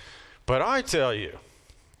from it. But I tell you,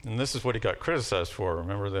 and this is what he got criticized for.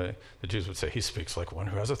 Remember, the Jews would say, he speaks like one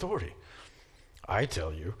who has authority. I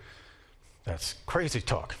tell you, that's crazy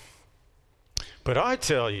talk. But I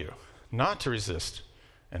tell you not to resist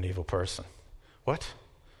an evil person. What?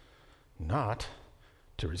 Not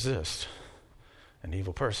to resist an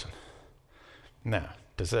evil person. Now,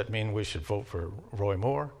 does that mean we should vote for Roy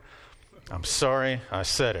Moore? I'm sorry, I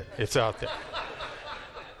said it. It's out there.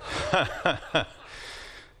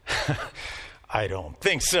 I don't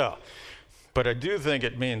think so. But I do think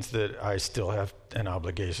it means that I still have an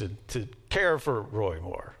obligation to care for Roy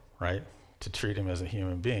Moore, right? To treat him as a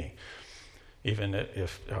human being. Even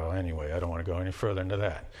anyway, I don't want to go any further into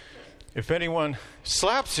that. If anyone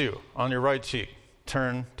slaps you on your right cheek,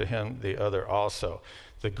 turn to him the other also.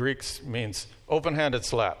 The Greek means open-handed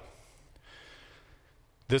slap.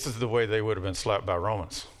 This is the way they would have been slapped by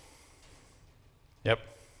Romans. Yep.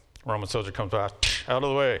 Roman soldier comes by, out of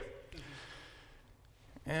the way.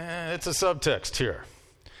 It's a subtext here.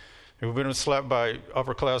 We've been slapped by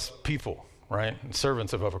upper-class people, right? And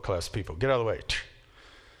servants of upper-class people. Get out of the way.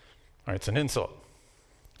 All right, it's an insult.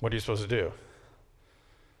 What are you supposed to do?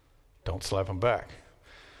 Don't slap them back.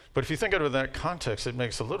 But if you think of it in that context, it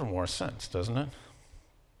makes a little more sense, doesn't it?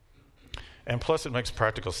 And plus, it makes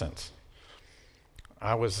practical sense.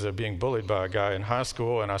 I was being bullied by a guy in high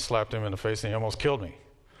school, and I slapped him in the face, and he almost killed me.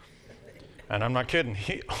 And I'm not kidding.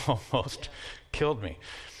 He almost killed me.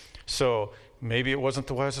 So maybe it wasn't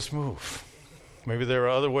the wisest move. Maybe there are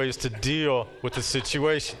other ways to deal with the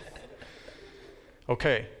situation.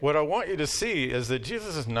 Okay, what I want you to see is that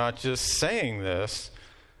Jesus is not just saying this.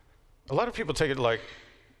 A lot of people take it like,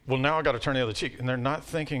 well, now I got to turn the other cheek, and they're not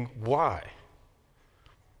thinking why.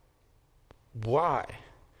 Why?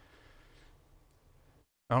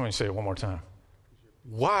 I'm going to say it one more time.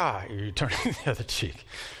 Why are you turning the other cheek?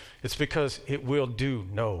 It's because it will do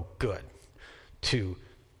no good to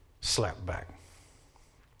slap back.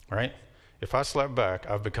 Right? If I slap back,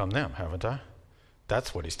 I've become them, haven't I?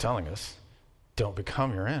 That's what he's telling us. Don't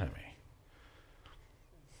become your enemy.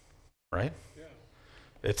 Right? Yeah.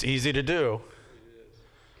 It's easy to do.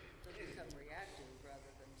 It is. Become reactive rather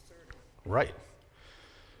than assertive. Right.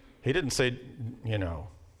 He didn't say,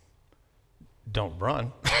 don't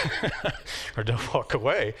run or don't walk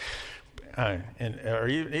away. Or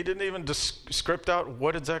he didn't even script out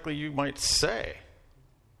what exactly you might say.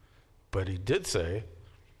 But he did say,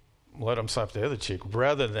 let them slap the other cheek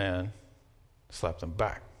rather than slap them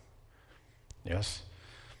back. Yes?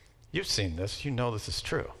 You've seen this. You know this is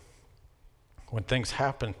true. When things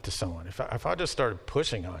happen to someone, if I just started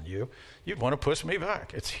pushing on you, you'd want to push me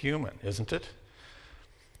back. It's human, isn't it?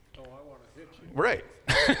 Oh, I want to hit you. Right.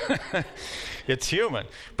 It's human.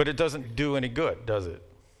 But it doesn't do any good, does it?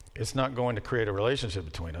 It's not going to create a relationship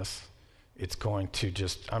between us. It's going to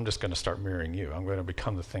I'm just going to start mirroring you. I'm going to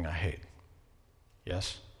become the thing I hate.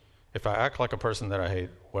 Yes? If I act like a person that I hate,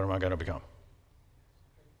 what am I going to become?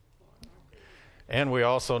 And we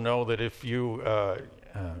also know that if you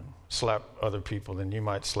slap other people, then you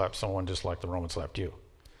might slap someone just like the Roman slapped you.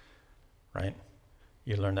 Right?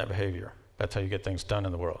 You learn that behavior. That's how you get things done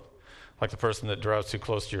in the world. Like the person that drives too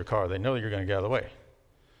close to your car. They know you're going to get out of the way.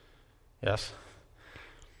 Yes?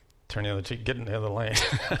 Turn the other cheek, get in the other lane. Isn't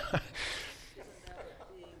that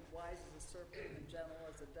being wise as a serpent and gentle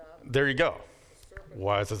as a dove? There you go. The serpent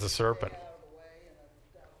Wise as a serpent. stay out of the way and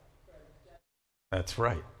a dove very gentle. That's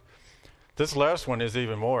right. This last one is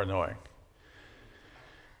even more annoying.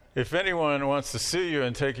 If anyone wants to sue you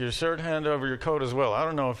and take your shirt, hand over your coat as well. I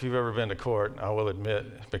don't know if you've ever been to court. I will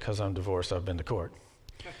admit, because I'm divorced, I've been to court.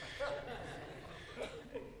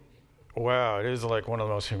 Wow, it is like one of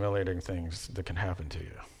the most humiliating things that can happen to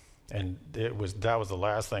you. And that was the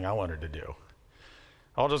last thing I wanted to do.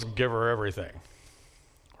 I'll just give her everything.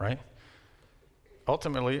 Right?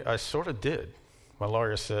 Ultimately, I sort of did. My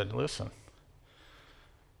lawyer said, listen,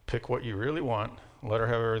 pick what you really want, let her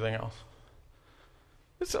have everything else.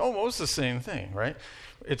 It's almost the same thing, right?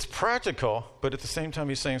 It's practical, but at the same time,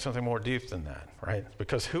 he's saying something more deep than that, right?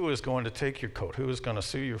 Because who is going to take your coat? Who is going to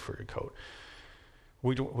sue you for your coat?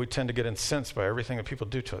 We tend to get incensed by everything that people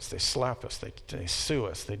do to us. They slap us. They sue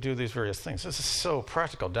us. They do these various things. This is so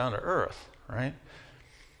practical, down to earth, right?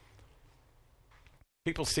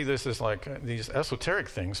 People see this as like these esoteric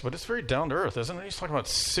things, but it's very down to earth, isn't it? He's talking about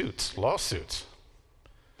suits, lawsuits.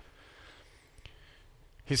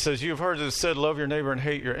 He says, you've heard it said, love your neighbor and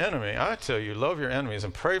hate your enemy. I tell you, love your enemies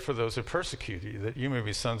and pray for those who persecute you, that you may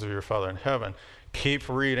be sons of your Father in heaven. Keep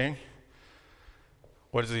reading.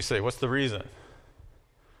 What does he say? What's the reason?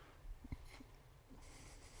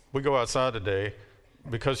 We go outside today.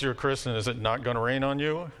 Because you're a Christian, is it not going to rain on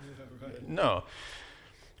you? Yeah, right. No.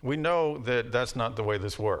 We know that that's not the way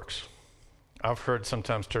this works. I've heard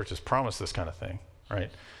sometimes churches promise this kind of thing, right?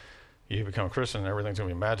 You become a Christian and everything's going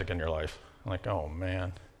to be magic in your life. I'm like, oh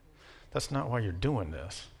man, that's not why you're doing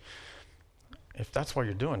this. If that's why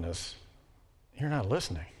you're doing this, you're not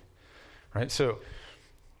listening, right? So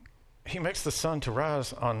he makes the sun to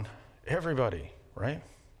rise on everybody, right?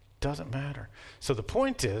 Doesn't matter. So the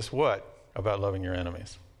point is what about loving your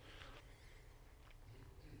enemies?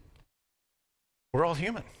 We're all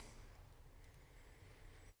human,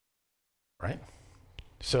 right?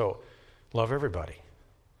 So love everybody.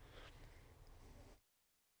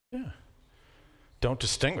 Yeah. Don't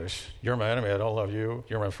distinguish. You're my enemy, I don't love you.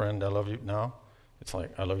 You're my friend, I love you. No. It's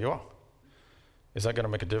like, I love you all. Is that going to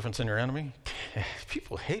make a difference in your enemy?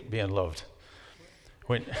 People hate being loved.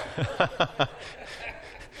 When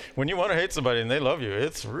when you want to hate somebody and they love you,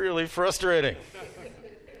 it's really frustrating.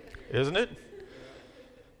 Isn't it?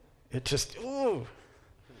 It just, ooh.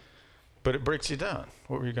 But it breaks you down.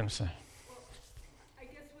 What were you going to say? I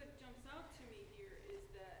guess what jumps out to me here is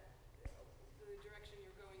that the direction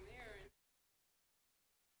you're going there,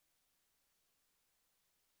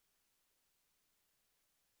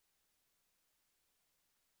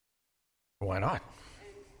 and Why not?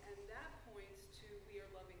 and that points to we are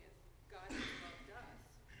loving as God has loved us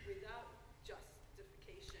without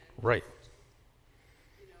justification. Right.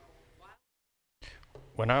 You know, why?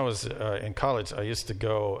 When I was in college, I used to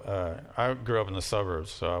go, I grew up in the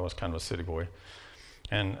suburbs, so I was kind of a city boy.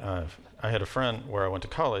 And I had a friend where I went to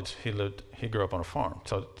college. He grew up on a farm.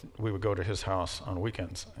 So we would go to his house on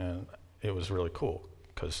weekends. And it was really cool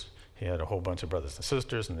because he had a whole bunch of brothers and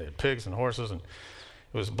sisters, and they had pigs and horses. And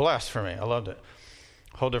it was a blast for me. I loved it.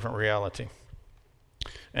 Whole different reality.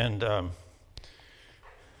 And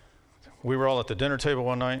we were all at the dinner table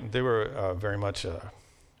one night, and they were very much a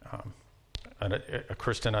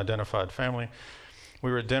Christian-identified family.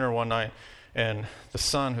 We were at dinner one night, and the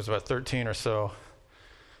son, who's about 13 or so,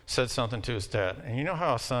 said something to his dad. And you know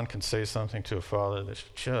how a son can say something to a father that's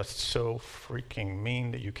just so freaking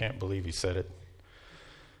mean that you can't believe he said it?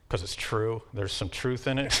 Because it's true. There's some truth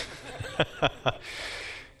in it.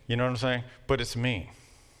 You know what I'm saying? But it's mean.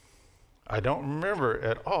 I don't remember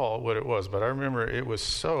at all what it was, but I remember it was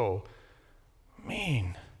so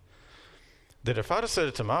mean that if I'd have said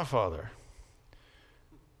it to my father,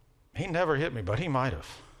 he never hit me, but he might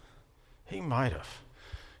have. He might have.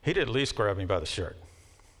 He'd at least grab me by the shirt.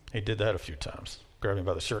 He did that a few times. Grab me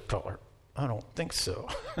by the shirt collar. I don't think so.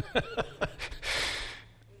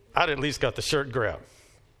 I'd at least got the shirt grab.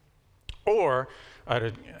 Or I'd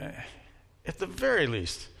have, at the very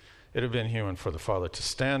least, it'd have been human for the father to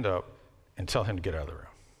stand up and tell him to get out of the room,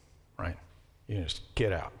 right? You just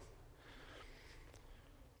get out.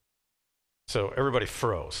 So everybody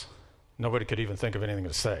froze. Nobody could even think of anything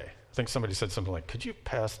to say. I think somebody said something like, could you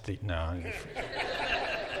pass the... No.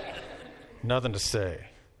 Nothing to say.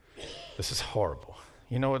 This is horrible.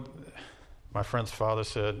 You know what my friend's father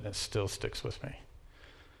said, and it still sticks with me?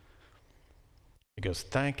 He goes,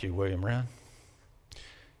 thank you, William Wren.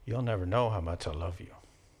 You'll never know how much I love you.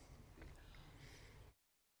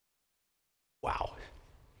 Wow.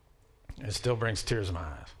 It still brings tears to my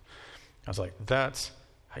eyes. I was like, that's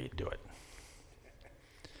how you do it.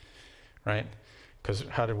 Right? Because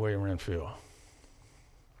how did William Wren feel?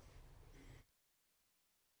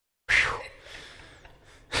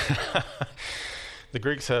 The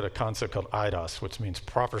Greeks had a concept called eidos, which means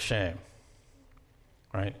proper shame.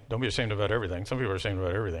 Right? Don't be ashamed about everything. Some people are ashamed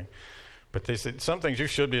about everything. But they said some things you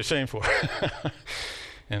should be ashamed for.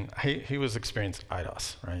 And he was experiencing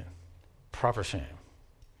eidos, right? Proper shame.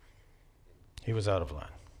 He was out of line.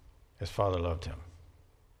 His father loved him.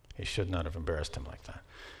 He should not have embarrassed him like that.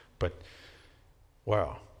 But,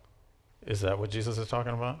 wow. Is that what Jesus is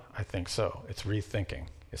talking about? I think so. It's rethinking.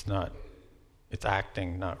 It's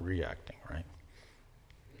acting, not reacting, right?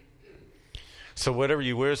 So whatever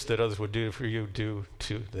you wish that others would do for you, do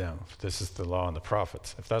to them. This is the law and the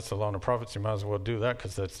prophets. If that's the law and the prophets, you might as well do that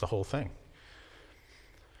because that's the whole thing.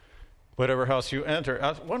 Whatever house you enter.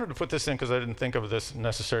 I wanted to put this in because I didn't think of this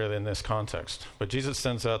necessarily in this context. But Jesus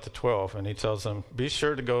sends out the 12 and he tells them, be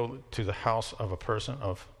sure to go to the house of a person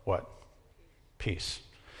of what? Peace.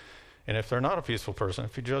 And if they're not a peaceful person,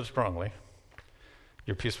 if you judge wrongly,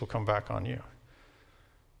 your peace will come back on you.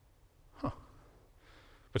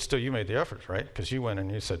 But still, you made the effort, right? Because you went and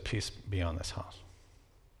you said, peace be on this house.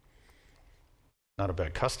 Not a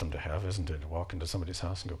bad custom to have, isn't it? To walk into somebody's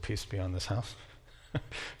house and go, peace be on this house.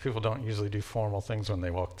 People don't usually do formal things when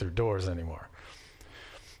they walk through doors anymore.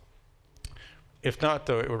 If not,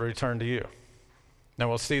 though, it would return to you. Now,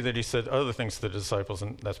 we'll see that he said other things to the disciples,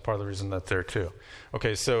 and that's part of the reason that they're too.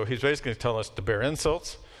 Okay, so he's basically telling us to bear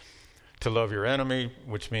insults, to love your enemy,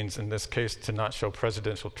 which means in this case to not show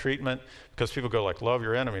presidential treatment, because people go like, love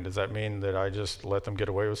your enemy. Does that mean that I just let them get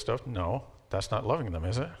away with stuff? No, that's not loving them,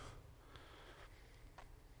 is it?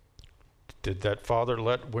 Did that father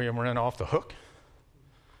let William Wren off the hook?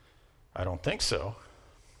 I don't think so,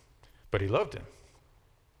 but he loved him.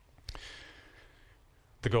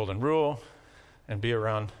 The golden rule, and be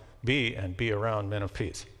around men of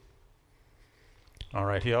peace. All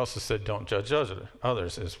right, he also said don't judge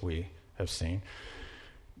others, as we have seen.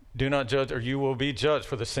 Do not judge, or you will be judged.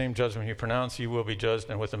 For the same judgment you pronounce, you will be judged,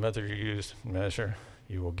 and with the method you use, measure,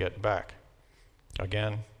 you will get back.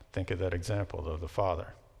 Again, think of that example of the father,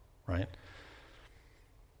 right?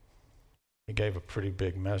 He gave a pretty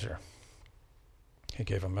big measure. He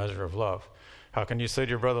gave a measure of love. How can you say to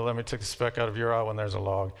your brother, let me take the speck out of your eye when there's a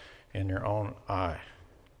log in your own eye?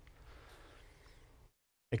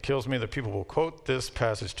 It kills me that people will quote this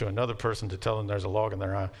passage to another person to tell them there's a log in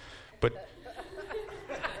their eye. But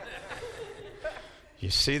you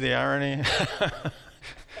see the irony?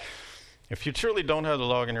 If you truly don't have the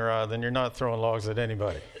log in your eye, then you're not throwing logs at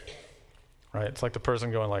anybody. Right? It's like the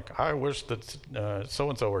person going like, I wish that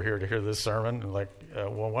so-and-so were here to hear this sermon. And like,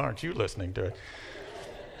 well, why aren't you listening to it?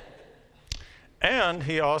 And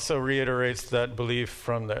he also reiterates that belief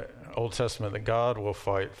from the Old Testament that God will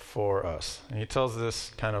fight for us. And he tells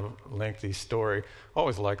this kind of lengthy story.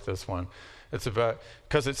 Always like this one. It's about,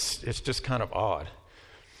 because it's just kind of odd.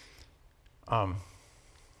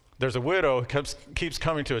 There's a widow who keeps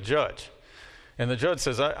coming to a judge. And the judge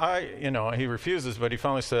says, he refuses, but he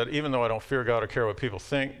finally said, even though I don't fear God or care what people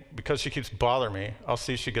think, because she keeps bothering me, I'll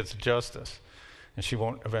see she gets justice. And she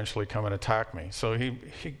won't eventually come and attack me. So he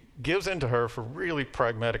gives in to her for really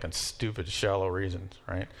pragmatic and stupid, shallow reasons,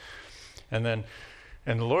 right? And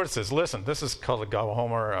the Lord says, listen, this is called a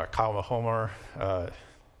Kalvahomer,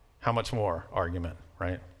 how much more argument,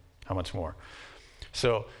 right? How much more?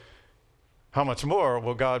 So, how much more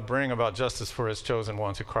will God bring about justice for his chosen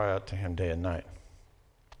ones who cry out to him day and night?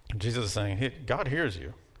 Jesus is saying, God hears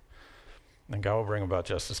you. And God will bring about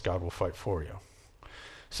justice. God will fight for you.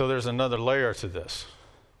 So there's another layer to this.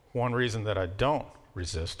 One reason that I don't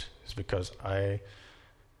resist is because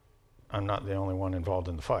I'm not the only one involved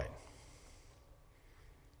in the fight.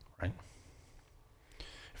 Right?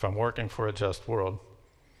 If I'm working for a just world,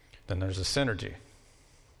 then there's a synergy.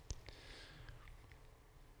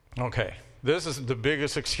 Okay, this is the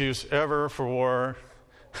biggest excuse ever for war.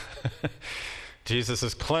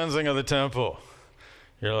 Jesus' cleansing of the temple.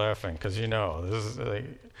 You're laughing because you know this is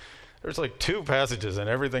there's like 2 passages and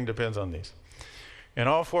everything depends on these. In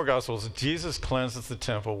all 4 Gospels, Jesus cleanses the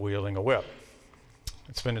temple wielding a whip.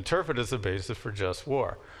 It's been interpreted as the basis for just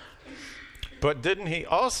war. But didn't he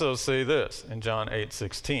also say this in John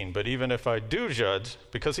 8:16? But even if I do judge,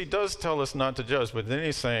 because he does tell us not to judge, but then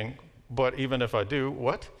he's saying, but even if I do,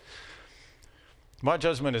 what? My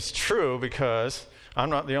judgment is true because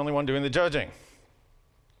I'm not the only one doing the judging.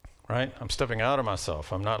 Right? I'm stepping out of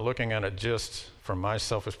myself. I'm not looking at it just from my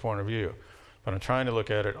selfish point of view, but I'm trying to look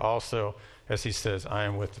at it also, as he says, I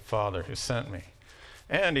am with the Father who sent me.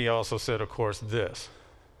 And he also said, of course, this.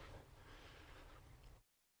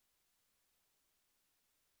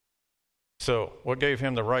 So, what gave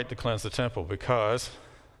him the right to cleanse the temple? Because,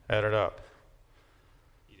 add it up,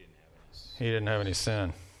 he didn't have any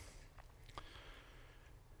sin.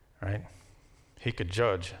 Right? He could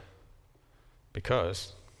judge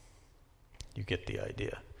because you get the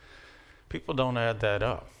idea. People don't add that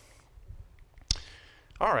up.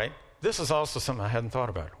 All right, this is also something I hadn't thought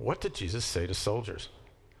about. What did Jesus say to soldiers?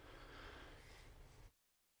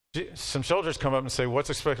 Some soldiers come up and say, what's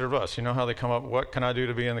expected of us? You know how they come up, what can I do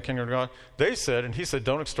to be in the kingdom of God? They said, and he said,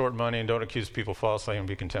 don't extort money and don't accuse people falsely and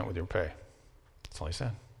be content with your pay. That's all he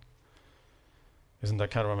said. Isn't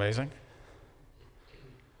that kind of amazing?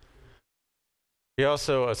 He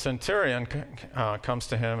also, a centurion comes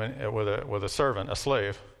to him with a servant, a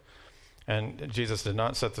slave, and Jesus did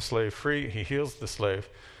not set the slave free. He heals the slave,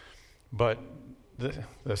 but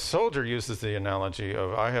the soldier uses the analogy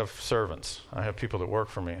of, I have servants, I have people that work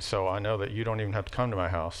for me, so I know that you don't even have to come to my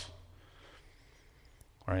house,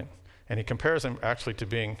 right? And he compares him actually to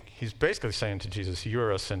being, he's basically saying to Jesus,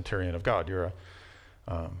 you're a centurion of God, you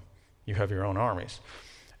have your own armies.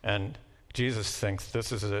 And Jesus thinks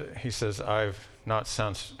he says, I've not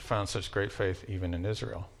found such great faith even in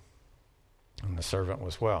Israel. And the servant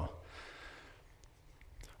was well.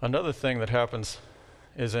 Another thing that happens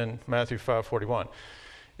is in Matthew 5:41.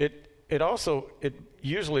 It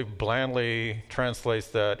usually blandly translates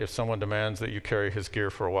that if someone demands that you carry his gear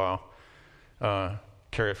for a while,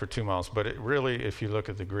 carry it for 2 miles. But it really, if you look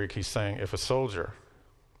at the Greek, he's saying if a soldier,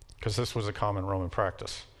 because this was a common Roman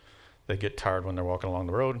practice, they get tired when they're walking along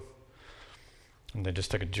the road, and they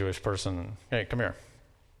just take a Jewish person, hey, come here,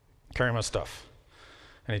 carry my stuff.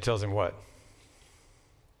 And he tells him what?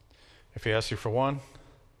 If he asks you for 1,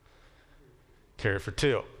 carry it for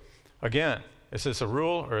 2. Again, is this a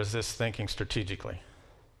rule or is this thinking strategically?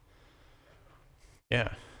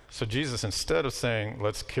 Yeah. So Jesus, instead of saying,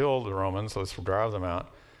 let's kill the Romans, let's drive them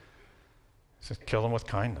out, he says, kill them with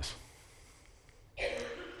kindness.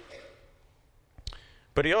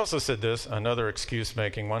 But he also said this, another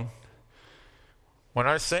excuse-making one. When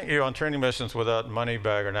I sent you on training missions without money,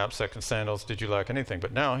 bag, or knapsack and sandals, did you lack anything?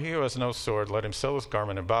 But now he who has no sword, let him sell his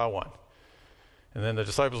garment and buy one. And then the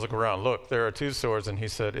disciples look around. Look, there are 2 swords, and he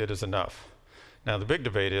said, it is enough. Now the big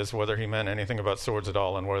debate is whether he meant anything about swords at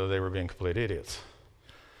all and whether they were being complete idiots.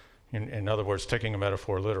 In other words, taking a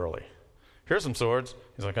metaphor literally. Here's some swords.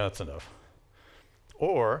 He's like, oh, that's enough.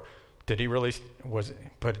 Or did he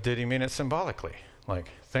mean it symbolically?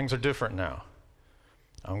 Like, things are different now.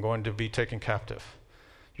 I'm going to be taken captive.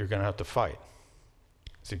 You're going to have to fight.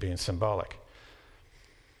 Is he being symbolic?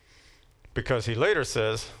 Because he later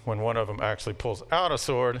says, when one of them actually pulls out a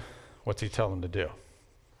sword, what's he tell them to do?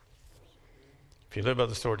 If you live by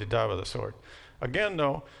the sword, you die by the sword. Again,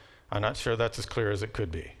 though, I'm not sure that's as clear as it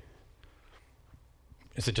could be.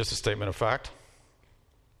 Is it just a statement of fact?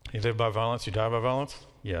 You live by violence, you die by violence?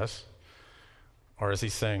 Yes. Or is he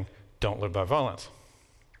saying, don't live by violence?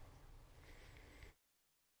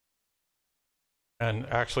 And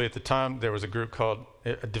actually, at the time, there was a group called,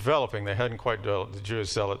 developing, they hadn't quite developed, the Jewish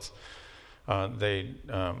zealots. They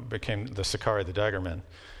became the Sicarii, the dagger men.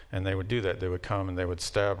 And they would do that. They would come and they would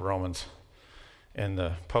stab Romans in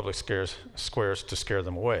the public squares to scare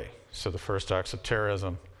them away. So the first acts of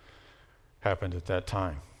terrorism happened at that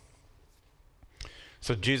time.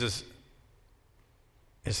 So Jesus,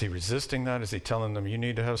 is he resisting that? Is he telling them, you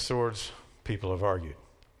need to have swords? People have argued.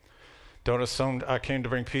 Don't assume I came to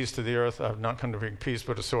bring peace to the earth. I've not come to bring peace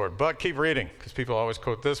but a sword. But keep reading, because people always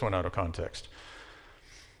quote this one out of context.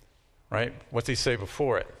 Right? What's he say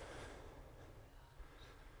before it?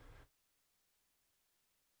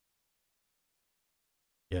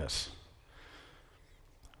 Yes.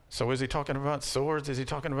 So is he talking about swords? Is he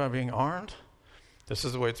talking about being armed? This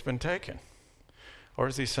is the way it's been taken. Or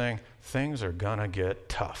is he saying, things are going to get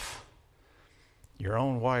tough. Your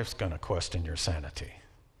own wife's going to question your sanity.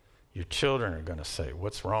 Your children are going to say,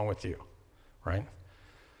 what's wrong with you? Right?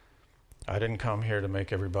 I didn't come here to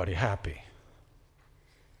make everybody happy.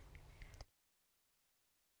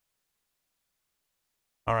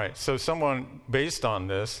 All right, so someone, based on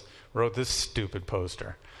this, wrote this stupid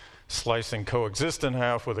poster. Slicing coexist in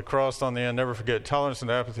half with a cross on the end. Never forget, tolerance and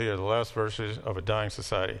apathy are the last virtues of a dying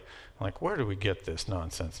society. I'm like, where do we get this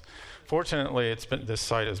nonsense? Fortunately, this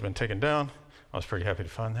site has been taken down. I was pretty happy to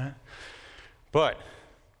find that. But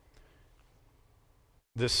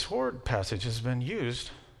this sword passage has been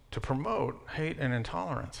used to promote hate and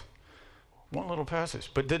intolerance. One little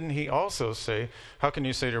passage. But didn't he also say, how can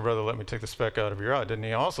you say to your brother, let me take the speck out of your eye? Didn't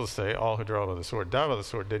he also say, all who draw by the sword die by the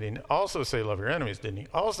sword? Didn't he also say, love your enemies? Didn't he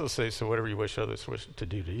also say, so whatever you wish others to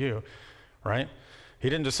do to you? Right? He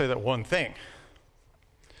didn't just say that one thing.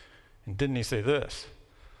 And didn't he say this?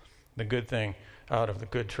 The good thing out of the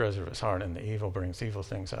good treasure of his heart, and the evil brings evil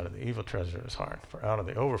things out of the evil treasure of his heart. For out of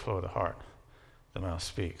the overflow of the heart, the mouth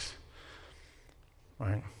speaks.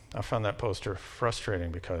 Right? I found that poster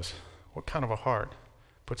frustrating because what kind of a heart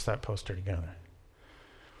puts that poster together?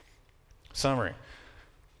 Summary.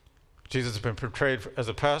 Jesus has been portrayed as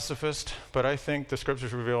a pacifist, but I think the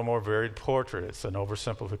scriptures reveal a more varied portrait. It's an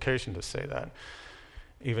oversimplification to say that,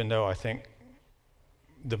 even though I think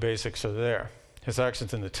the basics are there. His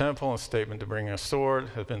actions in the temple and statement to bring a sword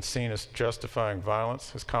have been seen as justifying violence.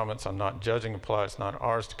 His comments on not judging apply. It's not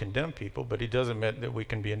ours to condemn people, but he does admit that we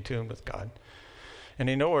can be in tune with God. And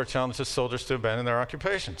he nowhere challenges soldiers to abandon their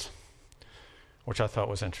occupations, which I thought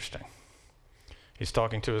was interesting. He's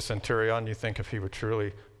talking to a centurion. You think if he were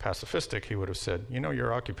truly pacifistic, he would have said, you know,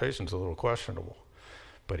 your occupation's a little questionable.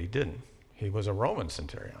 But he didn't. He was a Roman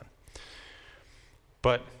centurion.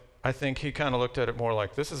 But I think he kind of looked at it more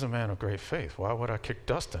like, this is a man of great faith. Why would I kick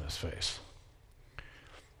dust in his face?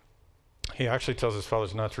 He actually tells his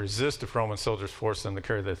followers not to resist if Roman soldiers force them to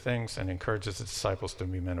carry their things, and encourages his disciples to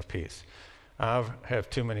be men of peace. I have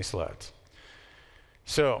too many slides.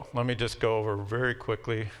 So let me just go over very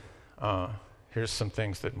quickly. Here's some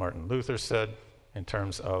things that Martin Luther said in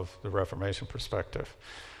terms of the Reformation perspective.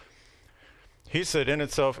 He said, in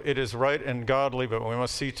itself, it is right and godly, but we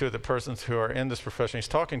must see to it that persons who are in this profession, he's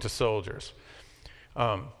talking to soldiers,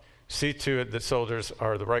 see to it that soldiers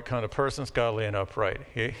are the right kind of persons, godly and upright.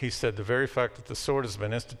 He said, the very fact that the sword has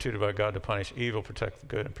been instituted by God to punish evil, protect the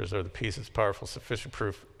good, and preserve the peace is powerful, sufficient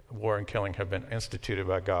proof war and killing have been instituted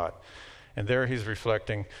by God. And there he's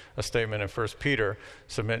reflecting a statement in 1 Peter,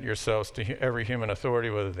 submit yourselves to every human authority,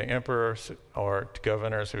 whether the emperor or to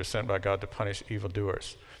governors who are sent by God to punish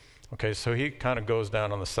evildoers. Okay, so he kind of goes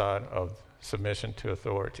down on the side of submission to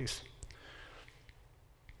authorities.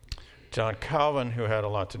 John Calvin, who had a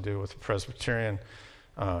lot to do with the Presbyterian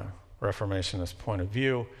Reformationist point of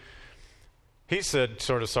view, he said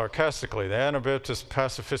sort of sarcastically, the Anabaptist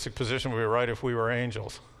pacifistic position would be right if we were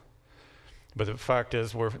angels. But the fact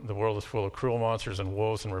is, the world is full of cruel monsters and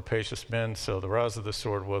wolves and rapacious men, so the rise of the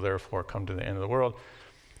sword will therefore come to the end of the world.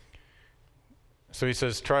 So he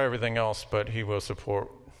says, try everything else, but he will support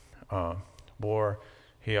war.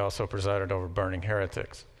 He also presided over burning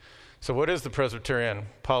heretics. So what is the Presbyterian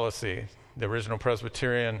policy? The original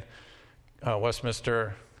Presbyterian,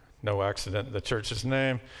 Westminster, no accident, the church's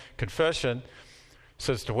name, confession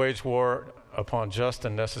says to wage war upon just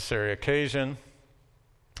and necessary occasion.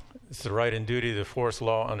 It's the right and duty to force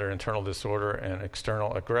law under internal disorder and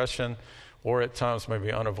external aggression. War at times may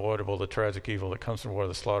be unavoidable. The tragic evil that comes from war,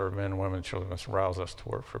 the slaughter of men, women, and children must rouse us to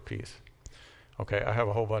work for peace. Okay, I have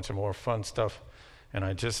a whole bunch of more fun stuff, and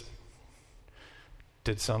I just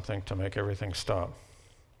did something to make everything stop.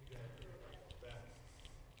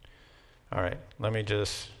 All right,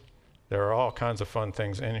 there are all kinds of fun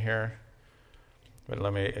things in here, but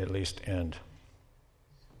let me at least end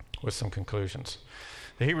with some conclusions.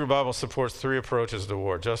 The Hebrew Bible supports three approaches to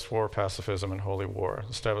war: just war, pacifism, and holy war.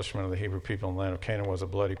 The establishment of the Hebrew people in the land of Canaan was a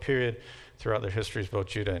bloody period. Throughout their histories, both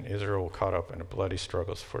Judah and Israel were caught up in bloody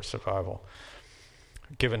struggles for survival.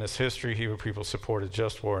 Given this history, Hebrew people supported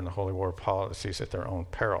just war and the holy war policies at their own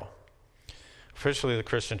peril. Officially, the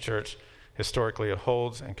Christian church Historically, it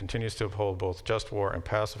holds and continues to uphold both just war and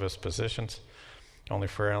pacifist positions, only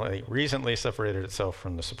fairly recently separated itself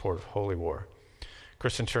from the support of holy war.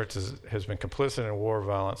 Christian Church has been complicit in war,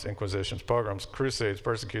 violence, inquisitions, pogroms, crusades,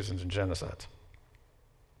 persecutions, and genocides.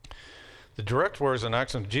 The direct words and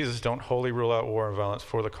actions of Jesus don't wholly rule out war and violence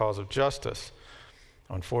for the cause of justice.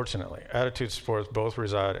 Unfortunately, attitudes towards both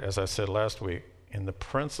reside, as I said last week, in the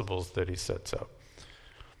principles that he sets up.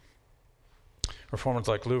 Reformers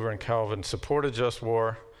like Luther and Calvin supported just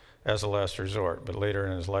war as a last resort, but later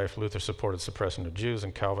in his life, Luther supported suppression of Jews,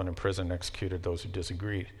 and Calvin imprisoned and executed those who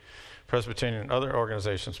disagreed. Presbyterian and other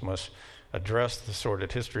organizations must address the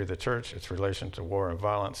sordid history of the church, its relation to war and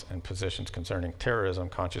violence, and positions concerning terrorism,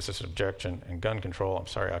 conscientious objection, and gun control. I'm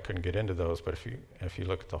sorry I couldn't get into those, but if you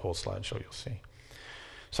look at the whole slideshow, you'll see.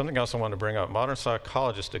 Something else I want to bring up. Modern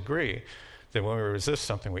psychologists agree that when we resist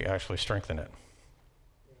something, we actually strengthen it.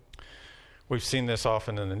 We've seen this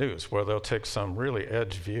often in the news, where they'll take some really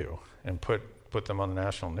edge view and put them on the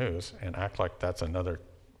national news and act like that's another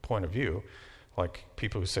point of view, like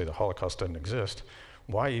people who say the Holocaust doesn't exist.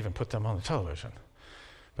 Why even put them on the television?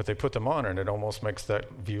 But they put them on, and it almost makes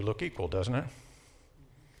that view look equal, doesn't it?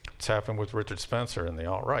 It's happened with Richard Spencer and the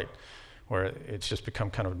alt-right, where it's just become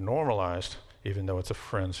kind of normalized, even though it's a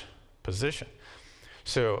fringe position.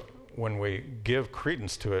 So when we give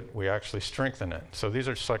credence to it, we actually strengthen it. So these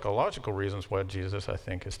are psychological reasons why Jesus, I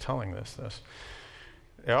think, is telling this.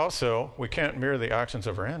 Also, we can't mirror the actions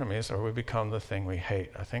of our enemies, or we become the thing we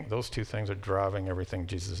hate. I think those two things are driving everything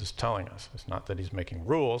Jesus is telling us. It's not that he's making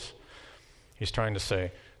rules. He's trying to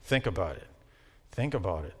say, think about it. Think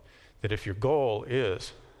about it. That if your goal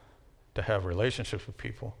is to have relationships with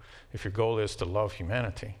people, if your goal is to love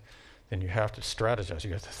humanity, then you have to strategize.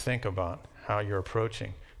 You have to think about how you're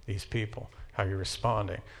approaching these people, how you're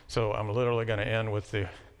responding. So I'm literally going to end with the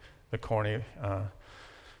corny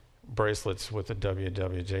bracelets with the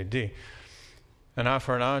WWJD. An eye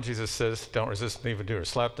for an eye, Jesus says, don't resist an evildoer.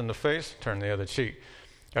 Slapped in the face, turn the other cheek.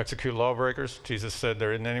 Execute lawbreakers. Jesus said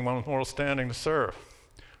there isn't anyone with moral standing to serve.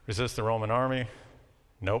 Resist the Roman army.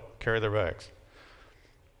 Nope, carry their bags.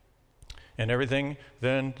 And everything,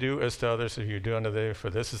 then do as to others as you do unto them, for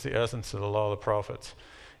this is the essence of the law of the prophets.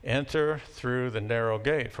 Enter through the narrow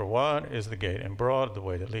gate, for wide is the gate, and broad the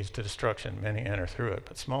way that leads to destruction. Many enter through it,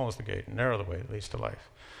 but small is the gate, and narrow the way that leads to life.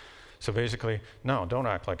 So basically, no, don't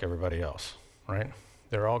act like everybody else, right?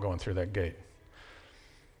 They're all going through that gate.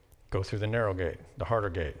 Go through the narrow gate, the harder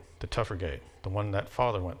gate, the tougher gate, the one that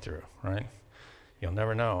Father went through, right? You'll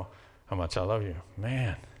never know how much I love you.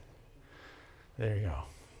 Man, there you go.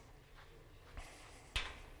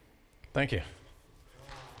 Thank you.